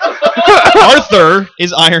 Arthur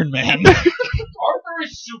is Iron Man. Arthur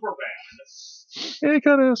is Superman. Yeah, he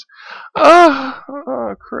kind of is.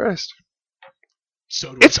 Oh, Christ.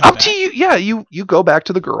 So do It's I come up to back? you. Yeah, you go back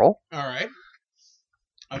to the girl. All right.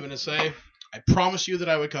 I'm going to say, I promised you that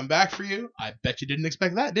I would come back for you. I bet you didn't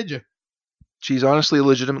expect that, did you? She's honestly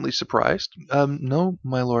legitimately surprised. No,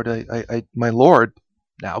 my lord, my lord,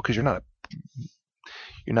 now, because you're not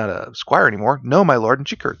a squire anymore. No, my lord, and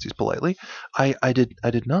she curtsies politely. I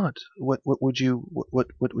did not. What do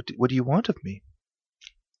you want of me?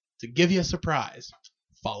 To give you a surprise,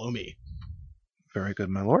 follow me. Very good,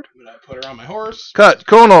 my lord. I'm going to put her on my horse. Cut,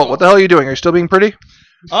 Conal. What the hell are you doing? Are you still being pretty?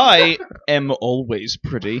 I am always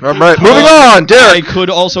pretty. All right, moving on, I Derek.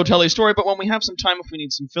 could also tell a story, but when we have some time, if we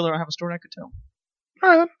need some filler, I have a story I could tell. All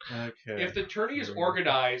right. Okay. If the tourney is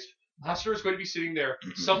organized, Lassiter is going to be sitting there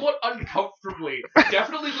somewhat uncomfortably,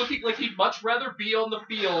 definitely looking like he'd much rather be on the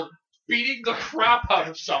field beating the crap out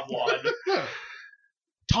of someone.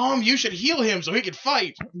 Tom, you should heal him so he can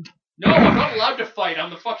fight. No, I'm not allowed to fight. I'm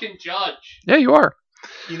the fucking judge. Yeah, you are.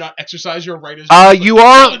 You not exercise your right as You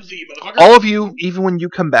are. motherfucker. All of you, even when you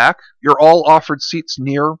come back, you're all offered seats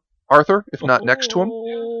near Arthur, if not next to him.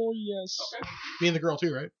 Oh, yes. Okay. Me and the girl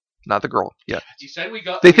too, right? Not the girl. Yeah. You said we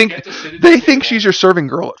got. They we think get to sit at they the think table. she's your serving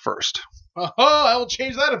girl at first, Oh, I will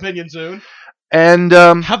change that opinion soon. and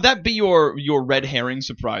Have that be your red herring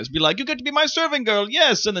surprise. Be like, you get to be my serving girl,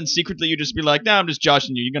 yes, and then secretly you just be like, nah, I'm just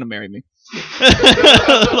joshing you. You're gonna marry me.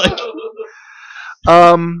 Like,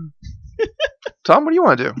 Tom, what do you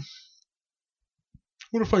want to do? I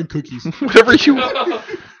want to find cookies. Whatever you.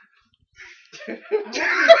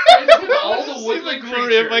 All the See the woodland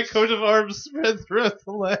glory of my creatures. coat of arms spread throughout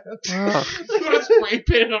the land. You want to spray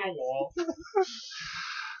paint on a wall.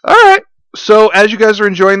 All right. So as you guys are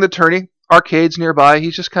enjoying the tourney, arcade's nearby.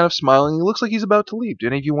 He's just kind of smiling. He looks like he's about to leave. Do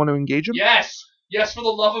any of you want to engage him? Yes. Yes, for the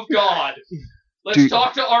love of God. Let's Do you-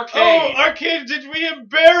 talk to Arcade. Oh, Arcade, did we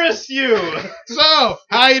embarrass you? So,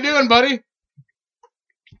 how you doing, buddy?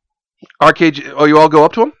 Arcade, oh, you all go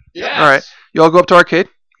up to him? Yes. All right. You all go up to Arcade.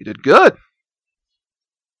 You did good.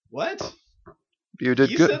 What? You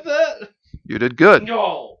did You good. said that? You did good.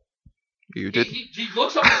 No. You He, did. he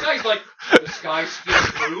looks up the sky. He's like, the sky's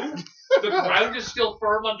still blue. The ground is still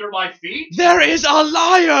firm under my feet. There is a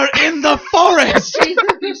liar in the forest! He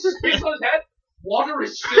spins on his head. Water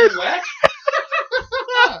is still wet.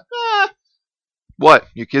 What?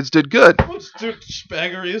 You kids did good. What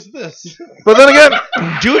douchebaggery is this? But then again,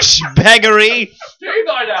 Douchebaggery! Stay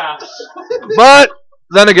thine ass. but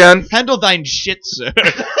then again, Handle thine shit, sir.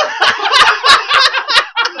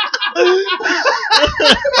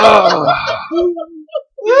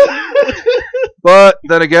 but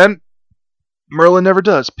then again, Merlin never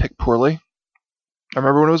does pick poorly. I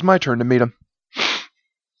remember when it was my turn to meet him.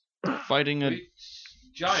 Fighting a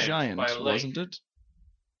giant, by a lake. wasn't it?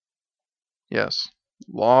 Yes,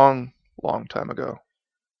 long time ago,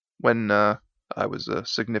 when I was a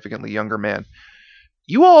significantly younger man.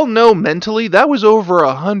 You all know mentally that was over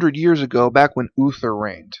 100 years ago, back when Uther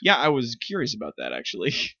reigned. Yeah, I was curious about that,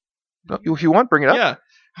 actually. If you want, bring it up. Yeah.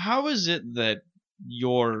 How is it that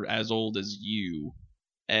you're as old as you,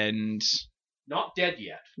 and Not dead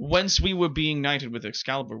yet. whence we were being knighted with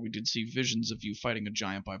Excalibur, we did see visions of you fighting a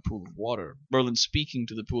giant by a pool of water, Merlin speaking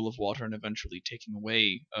to the pool of water and eventually taking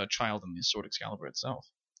away a child and the sword Excalibur itself.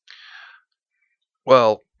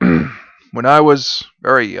 Well, when I was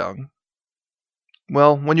very young,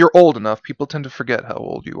 well, when you're old enough, people tend to forget how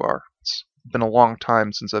old you are. It's been a long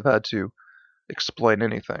time since I've had to explain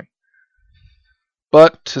anything.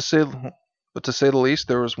 But to say the least,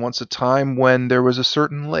 there was once a time when there was a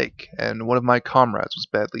certain lake, and one of my comrades was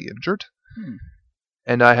badly injured,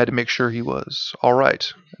 and I had to make sure he was all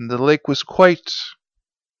right. And the lake was quite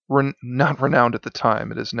not renowned at the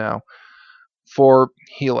time; it is now for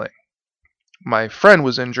healing. My friend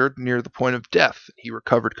was injured near the point of death. He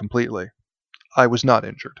recovered completely. I was not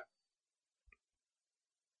injured.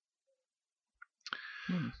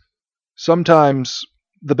 Sometimes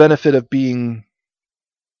the benefit of being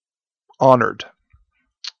honored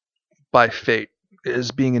by fate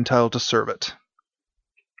is being entitled to serve it.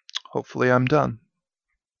 Hopefully I'm done.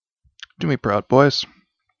 Do me proud, boys.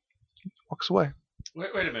 Walks away. Wait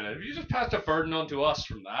a minute. Have you just passed a burden on to us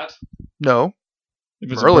from that? No.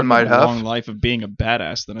 If it's Merlin a burden might of a have. long life of being a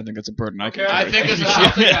badass, then I think it's a burden I can Okay. carry. I think this is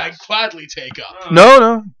something I'd gladly take up.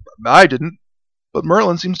 No, I didn't. But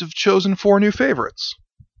Merlin seems to have chosen 4 new favorites.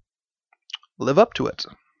 Live up to it.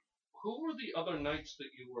 Who were the other knights that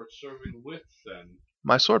you were serving with then?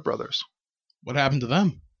 My sword brothers. What happened to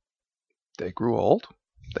them? They grew old.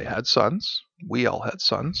 They had sons. We all had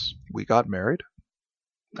sons. We got married.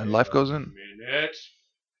 And life goes in. Minute.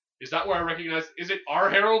 Is that where I recognize? Is it our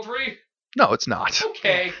heraldry? No, it's not.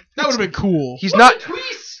 Okay. That would have been cool. He's not.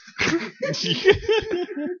 Tweez.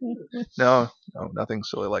 No, nothing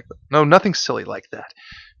silly like that. No, nothing silly like that.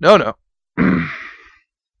 No.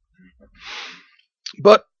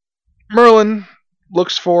 But Merlin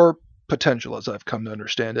looks for potential, as I've come to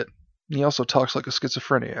understand it. He also talks like a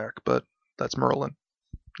schizophreniac, but that's Merlin.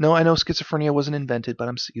 No, I know schizophrenia wasn't invented, but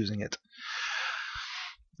I'm using it.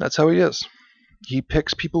 That's how he is. He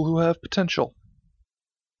picks people who have potential.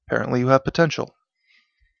 Apparently you have potential.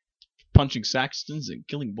 Punching Saxtons and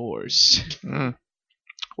killing boars.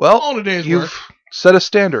 Well, All in a day's you've work. set a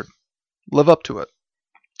standard. Live up to it.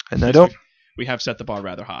 And I don't... We have set the bar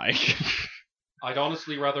rather high. I'd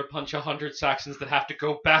honestly rather punch 100 Saxons that have to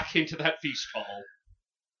go back into that feast hall.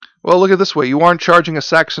 Well, look at it this way. You aren't charging a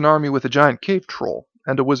Saxon army with a giant cave troll,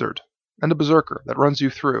 and a wizard, and a berserker that runs you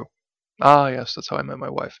through. Ah, yes, that's how I met my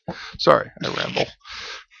wife. Sorry, I ramble.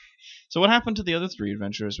 So what happened to the other 3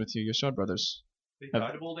 adventurers with you, your sword brothers? They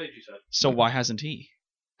died of old age, you said. So why hasn't he?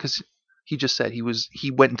 Because he just said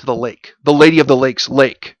he went into the lake. The Lady of the Lake's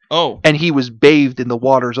lake. Oh. And he was bathed in the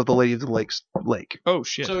waters of the Lady of the Lake's lake. Oh,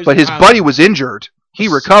 shit. So he's But his a buddy was injured. He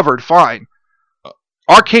recovered fine.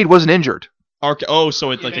 Arcade wasn't injured. So it He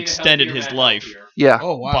like made a extended healthier his man life. healthier. Yeah.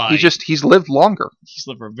 Oh, wow. Bye. He's lived longer. He's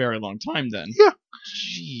lived for a very long time then. Yeah.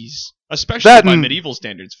 Jeez. Especially That by and- medieval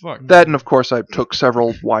standards. Fuck. That, and of course, I took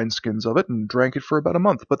several wineskins of it and drank it for about a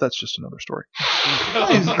month, but that's just another story.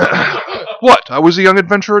 What? I was a young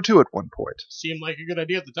adventurer too at one point. Seemed like a good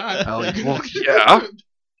idea at the time. Well, yeah.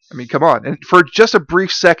 I mean, come on. And for just a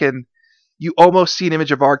brief second, you almost see an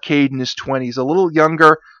image of Arcade in his 20s, a little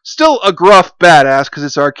younger, still a gruff badass because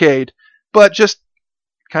it's Arcade, but just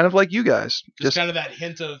kind of like you guys. Just kind of that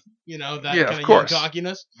hint of, that Yeah, kind of of young course.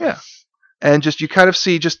 cockiness. Yeah. And just you kind of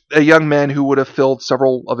see just a young man who would have filled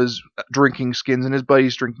several of his drinking skins and his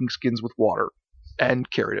buddies' drinking skins with water and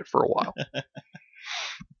carried it for a while.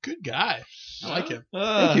 Good guy. I like him.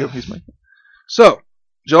 Thank you. He's my. So,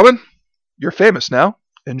 gentlemen, you're famous now.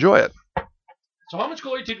 Enjoy it. So how much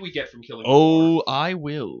glory did we get from killing? Oh, I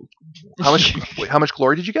will. How much? Wait, how much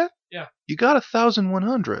glory did you get? Yeah. You got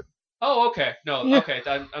 1,100. Oh, okay. No, Yeah. okay.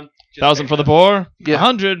 I'm just 1,000 for the poor. Yeah.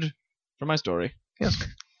 100 for my story. Yes.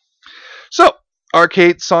 So,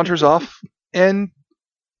 Arcade saunters off, and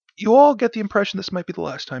you all get the impression this might be the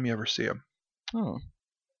last time you ever see him. Oh.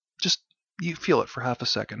 Just, you feel it for half a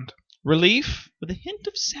second. Relief with a hint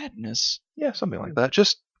of sadness. Yeah, something like that.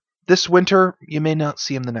 Just, this winter, you may not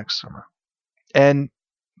see him the next summer. And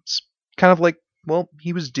it's kind of like, well,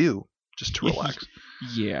 he was due just to relax.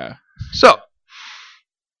 Yeah. So,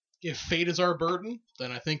 If fate is our burden,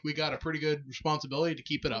 then I think we got a pretty good responsibility to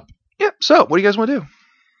keep it up. yeah, so, what do you guys want to do?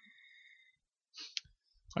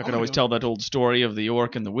 I could always tell that old story of the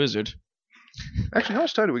orc and the wizard. Actually, how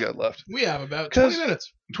much time do we got left? We have about 'Cause- 20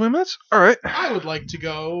 minutes. 20 minutes? Alright. I would like to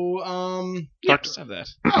go, Yeah, let's have that.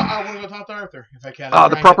 I want to go talk to Arthur, if I can.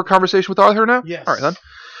 The proper conversation with Arthur now? Yes. Alright then.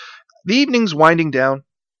 The evening's winding down,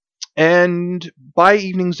 and by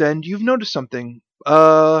evening's end, you've noticed something.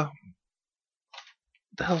 What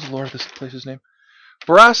the hell's the lord of this place's name?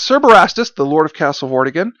 Sir Barastus, the Lord of Castle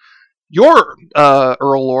Vortigern, your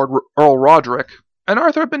Earl Roderick, and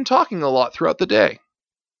Arthur have been talking a lot throughout the day.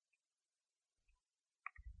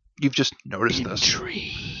 You've just noticed this.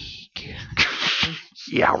 Intrigue.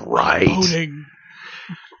 Yeah, right. Boning.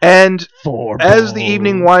 And For as the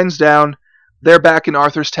evening winds down, they're back in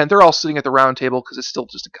Arthur's tent. They're all sitting at the round table because it's still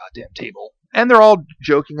just a goddamn table. And they're all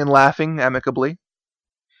joking and laughing amicably.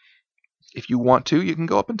 If you want to, you can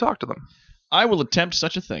go up and talk to them. I will attempt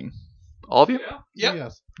such a thing. All of you? Yeah. Yep.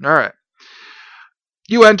 Yes. All right.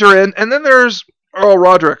 You enter in, and then there's Earl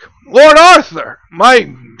Roderick. Lord Arthur! My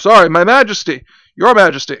majesty. Your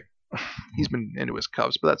majesty. He's been into his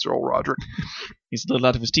cups, but that's Earl Roderick. He's a little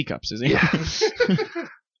out of his teacups, is he? Yeah.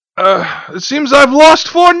 It seems I've lost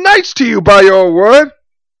 4 knights to you by your word.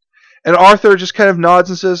 And Arthur just kind of nods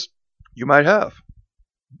and says, You might have.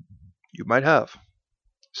 You might have.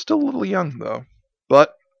 Still a little young, though.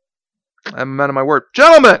 But I'm a man of my word.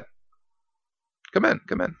 Gentlemen! Come in.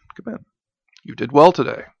 You did well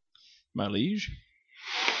today. My liege.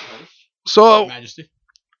 So, Majesty.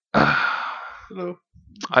 Hello.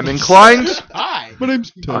 I'm inclined... Hi. My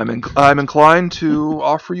name's I'm inclined to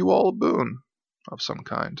offer you all a boon of some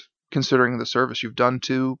kind, considering the service you've done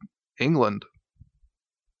to England.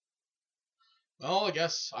 Well, I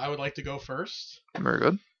guess I would like to go first. Very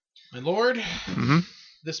good. My lord, Mm-hmm.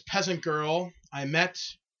 this peasant girl I met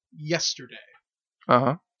yesterday.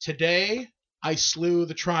 Uh-huh. Today, I slew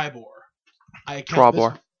the Tribor. I count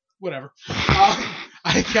Tribor. this- Whatever.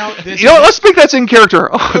 I count this. You know what? Let's speak that's in character.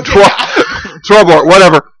 Trobor,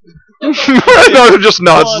 whatever. No, just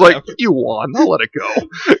nods. It's like, you won. I'll let it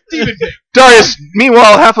go. Stephen King. Darius,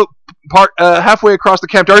 meanwhile, halfway across the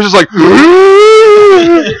camp, Darius is like,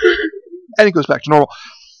 and he goes back to normal.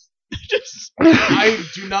 I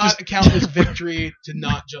do not count this victory to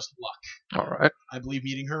not just luck. All right. I believe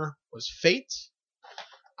meeting her was fate.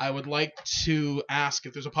 I would like to ask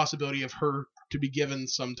if there's a possibility of her to be given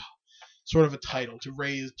some sort of a title to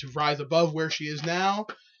rise above where she is now,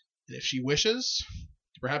 and if she wishes,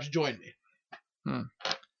 to perhaps join me.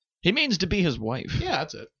 He means to be his wife. Yeah,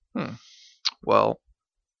 that's it. Well,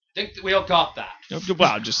 I think we all got that.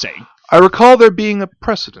 Well, I'm just saying. I recall there being a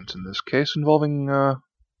precedent in this case involving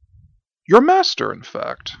your master, in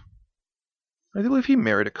fact. I believe he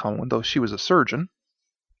married a common one, though she was a surgeon.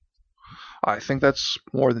 I think that's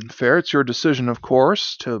more than fair. It's your decision, of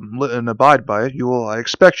course, to and abide by it. I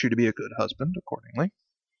expect you to be a good husband, accordingly.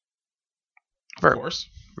 Of course.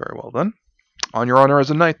 Very well done. On your honor as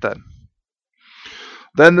a knight, then.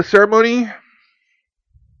 Then the ceremony.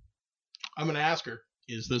 I'm going to ask her,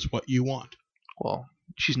 is this what you want? Well,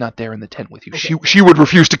 she's not there in the tent with you. Okay. She would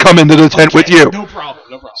refuse to come into the tent with you. No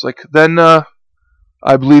problem. It's like, then I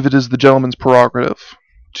believe it is the gentleman's prerogative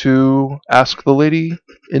to ask the lady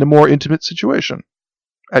in a more intimate situation.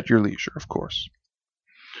 At your leisure, of course.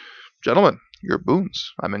 Gentlemen, your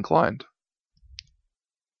boons. I'm inclined.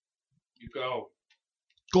 You go.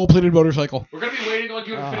 Gold-plated motorcycle. We're gonna be waiting on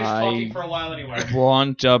you to finish I- talking for a while anyway. I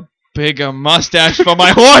want a bigger mustache for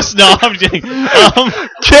my horse. No, I'm kidding.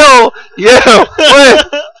 Kill you with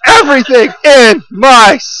everything in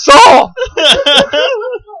my soul!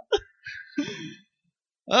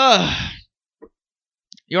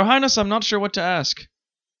 Your Highness, I'm not sure what to ask.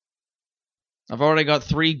 I've already got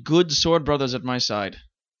 3 good sword brothers at my side.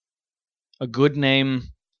 A good name,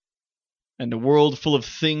 and a world full of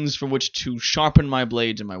things from which to sharpen my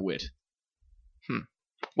blades and my wit.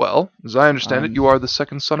 Well, as I understand it, you are the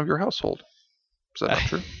second son of your household. Is that not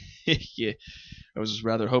true? Yeah, I was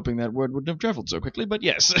rather hoping that word wouldn't have traveled so quickly, but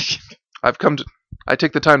yes. I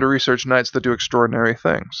take the time to research knights that do extraordinary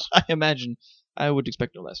things. I imagine I would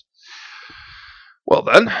expect no less. Well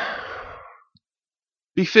then,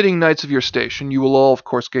 befitting knights of your station, you will all, of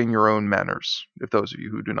course, gain your own manners, if those of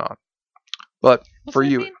you who do not. But for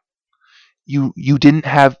you, you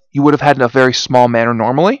would have had a very small manor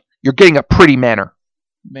normally. You're getting a pretty manor.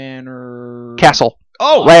 Manor... Castle.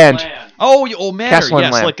 Oh! Land. Oh, manor. Castle and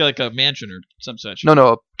yes, land. like a mansion or some such. No,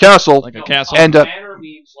 a castle. Like a castle. And, manor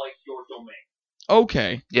means like your domain.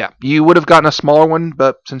 Okay. Yeah, you would have gotten a smaller one,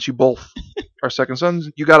 but since you both are second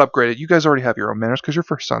sons, you got upgraded. You guys already have your own manors because you're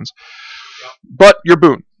first sons. Yep. But your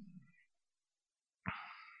boon.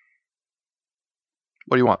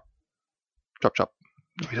 What do you want? Chop chop.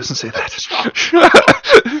 No, he doesn't say that.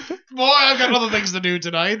 Boy, I've got other things to do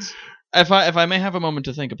tonight. If I may have a moment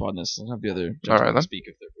to think upon this, I'll have the other gentlemen then. speak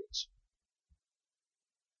if their boots.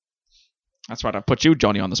 That's right, I put you,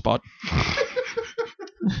 Johnny, on the spot.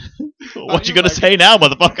 What you gonna say now,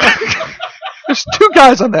 motherfucker? There's two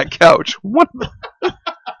guys on that couch. What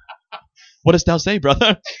What dost thou say,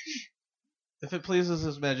 brother? If it pleases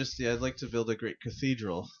His Majesty, I'd like to build a great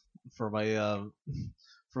cathedral for my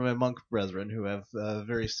monk brethren who have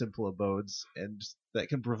very simple abodes and that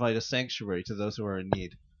can provide a sanctuary to those who are in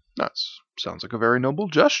need. That sounds like a very noble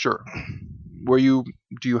gesture. Do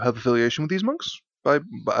you have affiliation with these monks by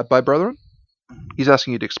brethren? He's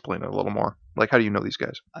asking you to explain it a little more. Like, how do you know these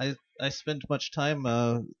guys? I spent much time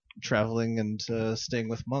traveling and staying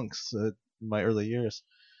with monks in my early years.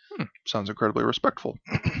 Sounds incredibly respectful.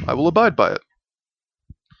 I will abide by it.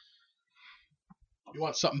 You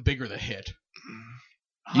want something bigger to hit.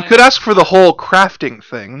 You could ask for the whole crafting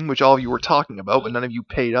thing, which all of you were talking about, but none of you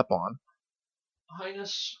paid up on.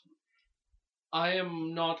 Highness, I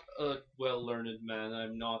am not a well-learned man.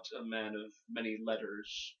 I'm not a man of many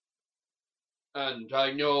letters. And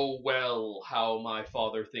I know well how my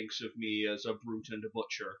father thinks of me as a brute and a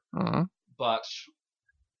butcher. Uh-huh. But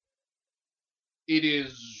it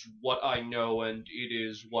is what I know, and it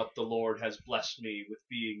is what the Lord has blessed me with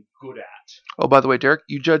being good at. Oh, by the way, Derek,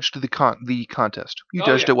 you judged the contest. You Oh,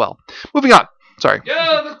 judged yeah. it well. Moving on. Sorry.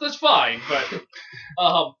 Yeah, that's fine, but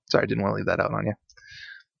Sorry, I didn't want to leave that out on you.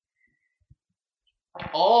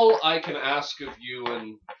 all I can ask of you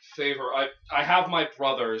in favor, I have my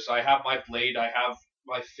brothers, I have my blade, I have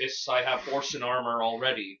my fists, I have horse and armor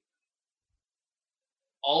already.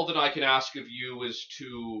 All that I can ask of you is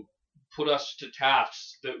to put us to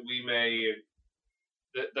tasks that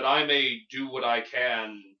I may do what I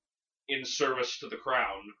can in service to the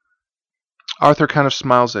crown. Arthur kind of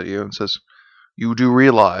smiles at you and says, "You do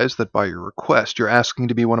realize that by your request, you're asking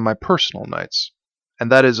to be one of my personal knights,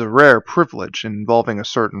 and that is a rare privilege involving a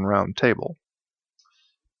certain round table."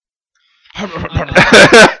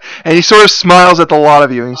 And he sort of smiles at the lot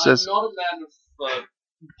of you, and he says, I'm not a man of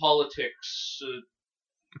politics,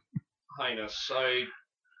 Highness. I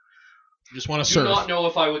Just want to do serve. not know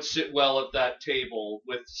if I would sit well at that table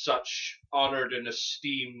with such honored and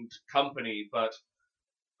esteemed company, but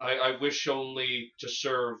I wish only to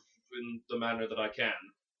serve in the manner that I can.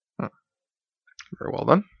 "Very well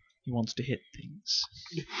then." He wants to hit things.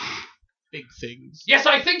 Big things. Yes,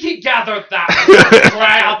 I think he gathered that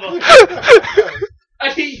crab. And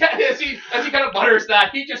as he kind of mutters that,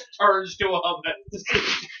 he just turns to him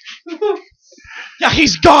and Yeah,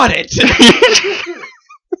 he's got it!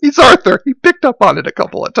 He's Arthur. He picked up on it a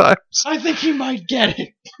couple of times. I think he might get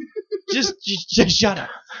it. Just shut up.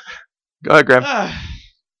 Go ahead, Graham. Ah.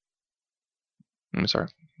 I'm sorry.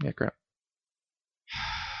 Yeah, Graham.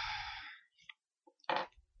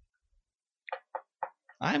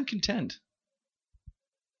 I am content.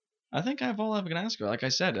 I think I have all I can ask for. Like I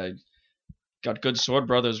said, I got good sword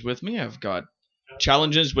brothers with me. I've got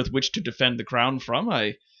challenges with which to defend the crown from.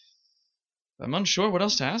 I'm unsure what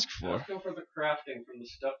else to ask for. Let's go for the crafting from the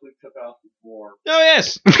stuff we took out before. Oh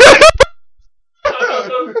yes,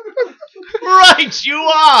 right, you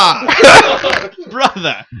are,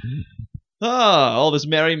 brother. All this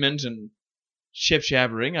merriment and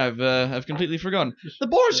ship-shabbering, I've completely forgotten. The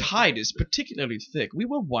boar's hide is particularly thick. We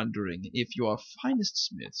were wondering if your finest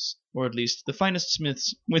smiths, or at least the finest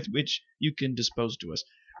smiths with which you can dispose to us,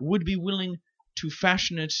 would be willing to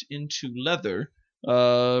fashion it into leather,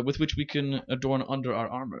 with which we can adorn under our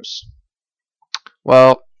armors.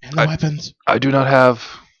 Well, And the weapons. I do not have...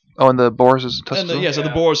 Oh, and the boars is tusks? And so the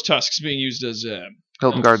boar's tusks being used as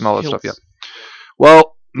Hilton Garden, all that stuff, hilts. yeah.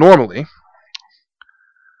 Well, normally,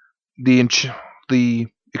 the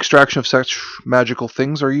extraction of such magical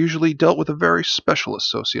things are usually dealt with a very special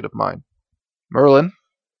associate of mine, Merlin.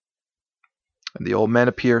 And the old man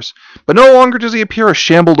appears. But no longer does he appear a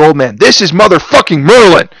shambled old man. This is motherfucking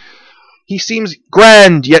Merlin! He seems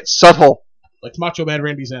grand yet subtle. Like Macho Man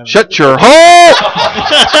Randy Savage. Shut your hole!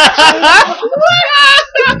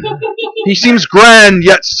 He seems grand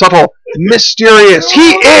yet subtle. Mysterious.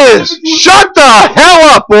 He is! Shut the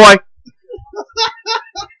hell up, boy!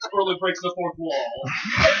 Merlin breaks the fourth wall.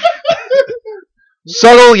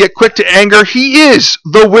 Subtle yet quick to anger. He is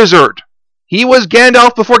the wizard. He was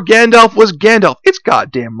Gandalf before Gandalf was Gandalf. It's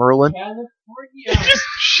goddamn Merlin. California.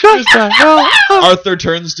 Shut the hell up. Arthur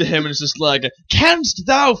turns to him and is just like, "Canst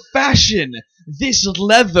thou fashion this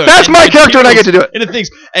leather?" That's And my it character and I get to do it. And it thinks,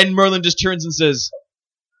 and Merlin just turns and says,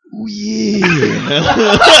 "Oh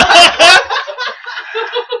yeah."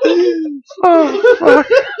 Oh, fuck.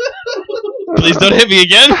 Please don't hit me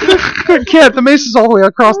again. I can't. The mace is all the way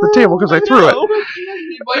across the table because I threw it.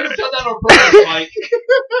 You might have done that on purpose, Mike.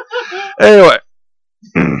 Anyway,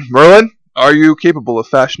 Merlin, are you capable of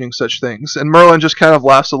fashioning such things? And Merlin just kind of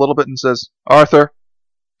laughs a little bit and says, Arthur,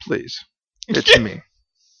 please, it's me.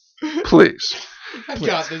 Please. I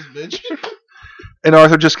got this, bitch. And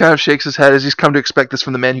Arthur just kind of shakes his head as he's come to expect this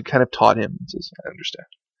from the man who kind of taught him. And says, I understand.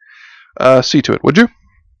 See to it, would you?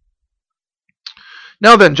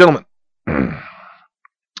 Now then, gentlemen.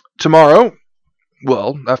 Tomorrow,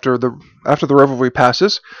 well, after the revelry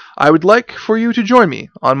passes, I would like for you to join me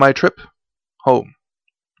on my trip home.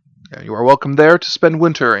 You are welcome there to spend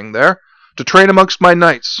wintering there, to train amongst my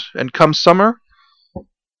knights, and come summer,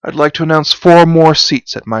 I'd like to announce 4 more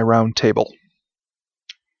seats at my round table.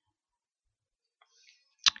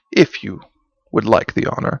 If you would like the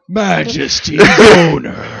honor. Majesty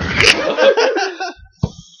owner.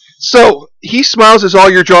 So, he smiles as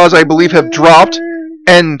all your jaws, I believe, have dropped,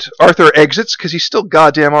 and Arthur exits, because he's still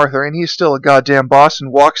goddamn Arthur, and he's still a goddamn boss,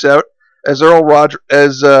 and walks out as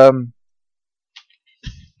Barastus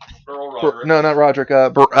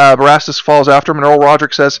falls after him, and Earl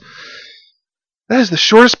Roderick says, that is the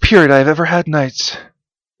shortest period I have ever had nights.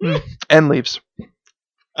 And leaves.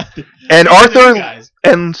 And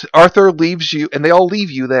Arthur leaves you, and they all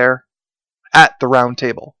leave you there at the round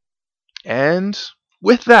table. And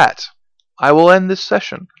with that, I will end this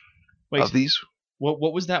session of these.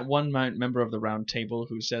 What was that one member of the round table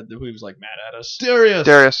who said that he was like mad at us?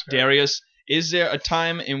 Darius. Is there a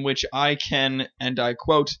time in which I can, and I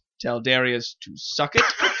quote, tell Darius to suck it?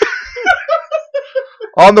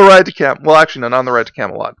 On the ride to Camelot. Well, actually, not on the ride to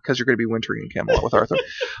Camelot, because you're going to be wintering in Camelot with Arthur.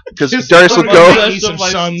 Because Darius will go.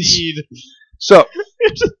 So,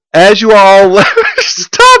 as you all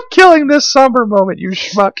stop killing this somber moment, you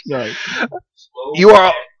schmuck. Sorry. You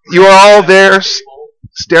are all there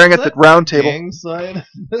staring at the round table. Gang sign?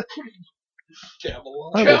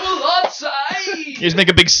 Camelot side! You just make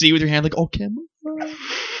a big C with your hand, like, oh, Camelot.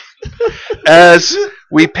 As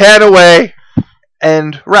we pan away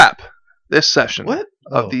and wrap this session What?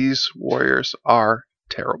 of These Warriors Are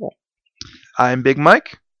Terrible. I'm Big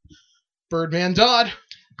Mike. Birdman Dodd.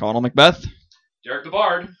 Colonel Macbeth. Derek the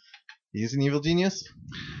Bard. He's an evil genius?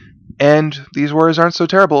 And these warriors aren't so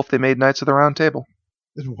terrible if they made Knights of the Round Table.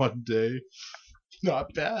 In one day.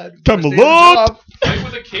 Not bad. Camelot! Fight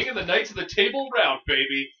with the king and the knights of the table round,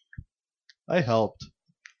 baby. I helped.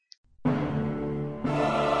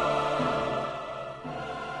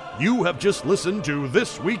 You have just listened to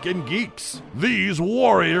This Week in Geeks. These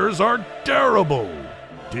warriors are terrible.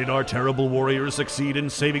 Did our terrible warriors succeed in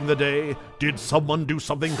saving the day? Did someone do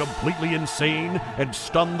something completely insane and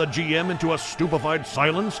stun the GM into a stupefied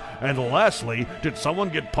silence? And lastly, did someone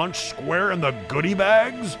get punched square in the goodie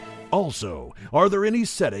bags? Also, are there any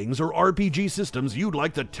settings or RPG systems you'd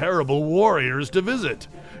like the terrible warriors to visit?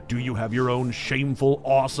 Do you have your own shameful,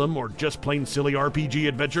 awesome, or just plain silly RPG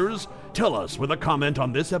adventures? Tell us with a comment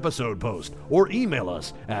on this episode post or email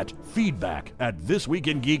us at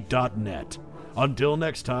feedback@thisweekingeek.net. Until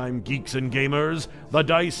next time, geeks and gamers, the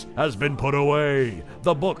dice has been put away,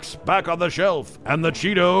 the books back on the shelf, and the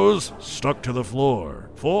Cheetos stuck to the floor.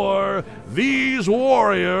 For these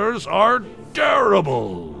warriors are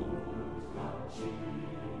terrible.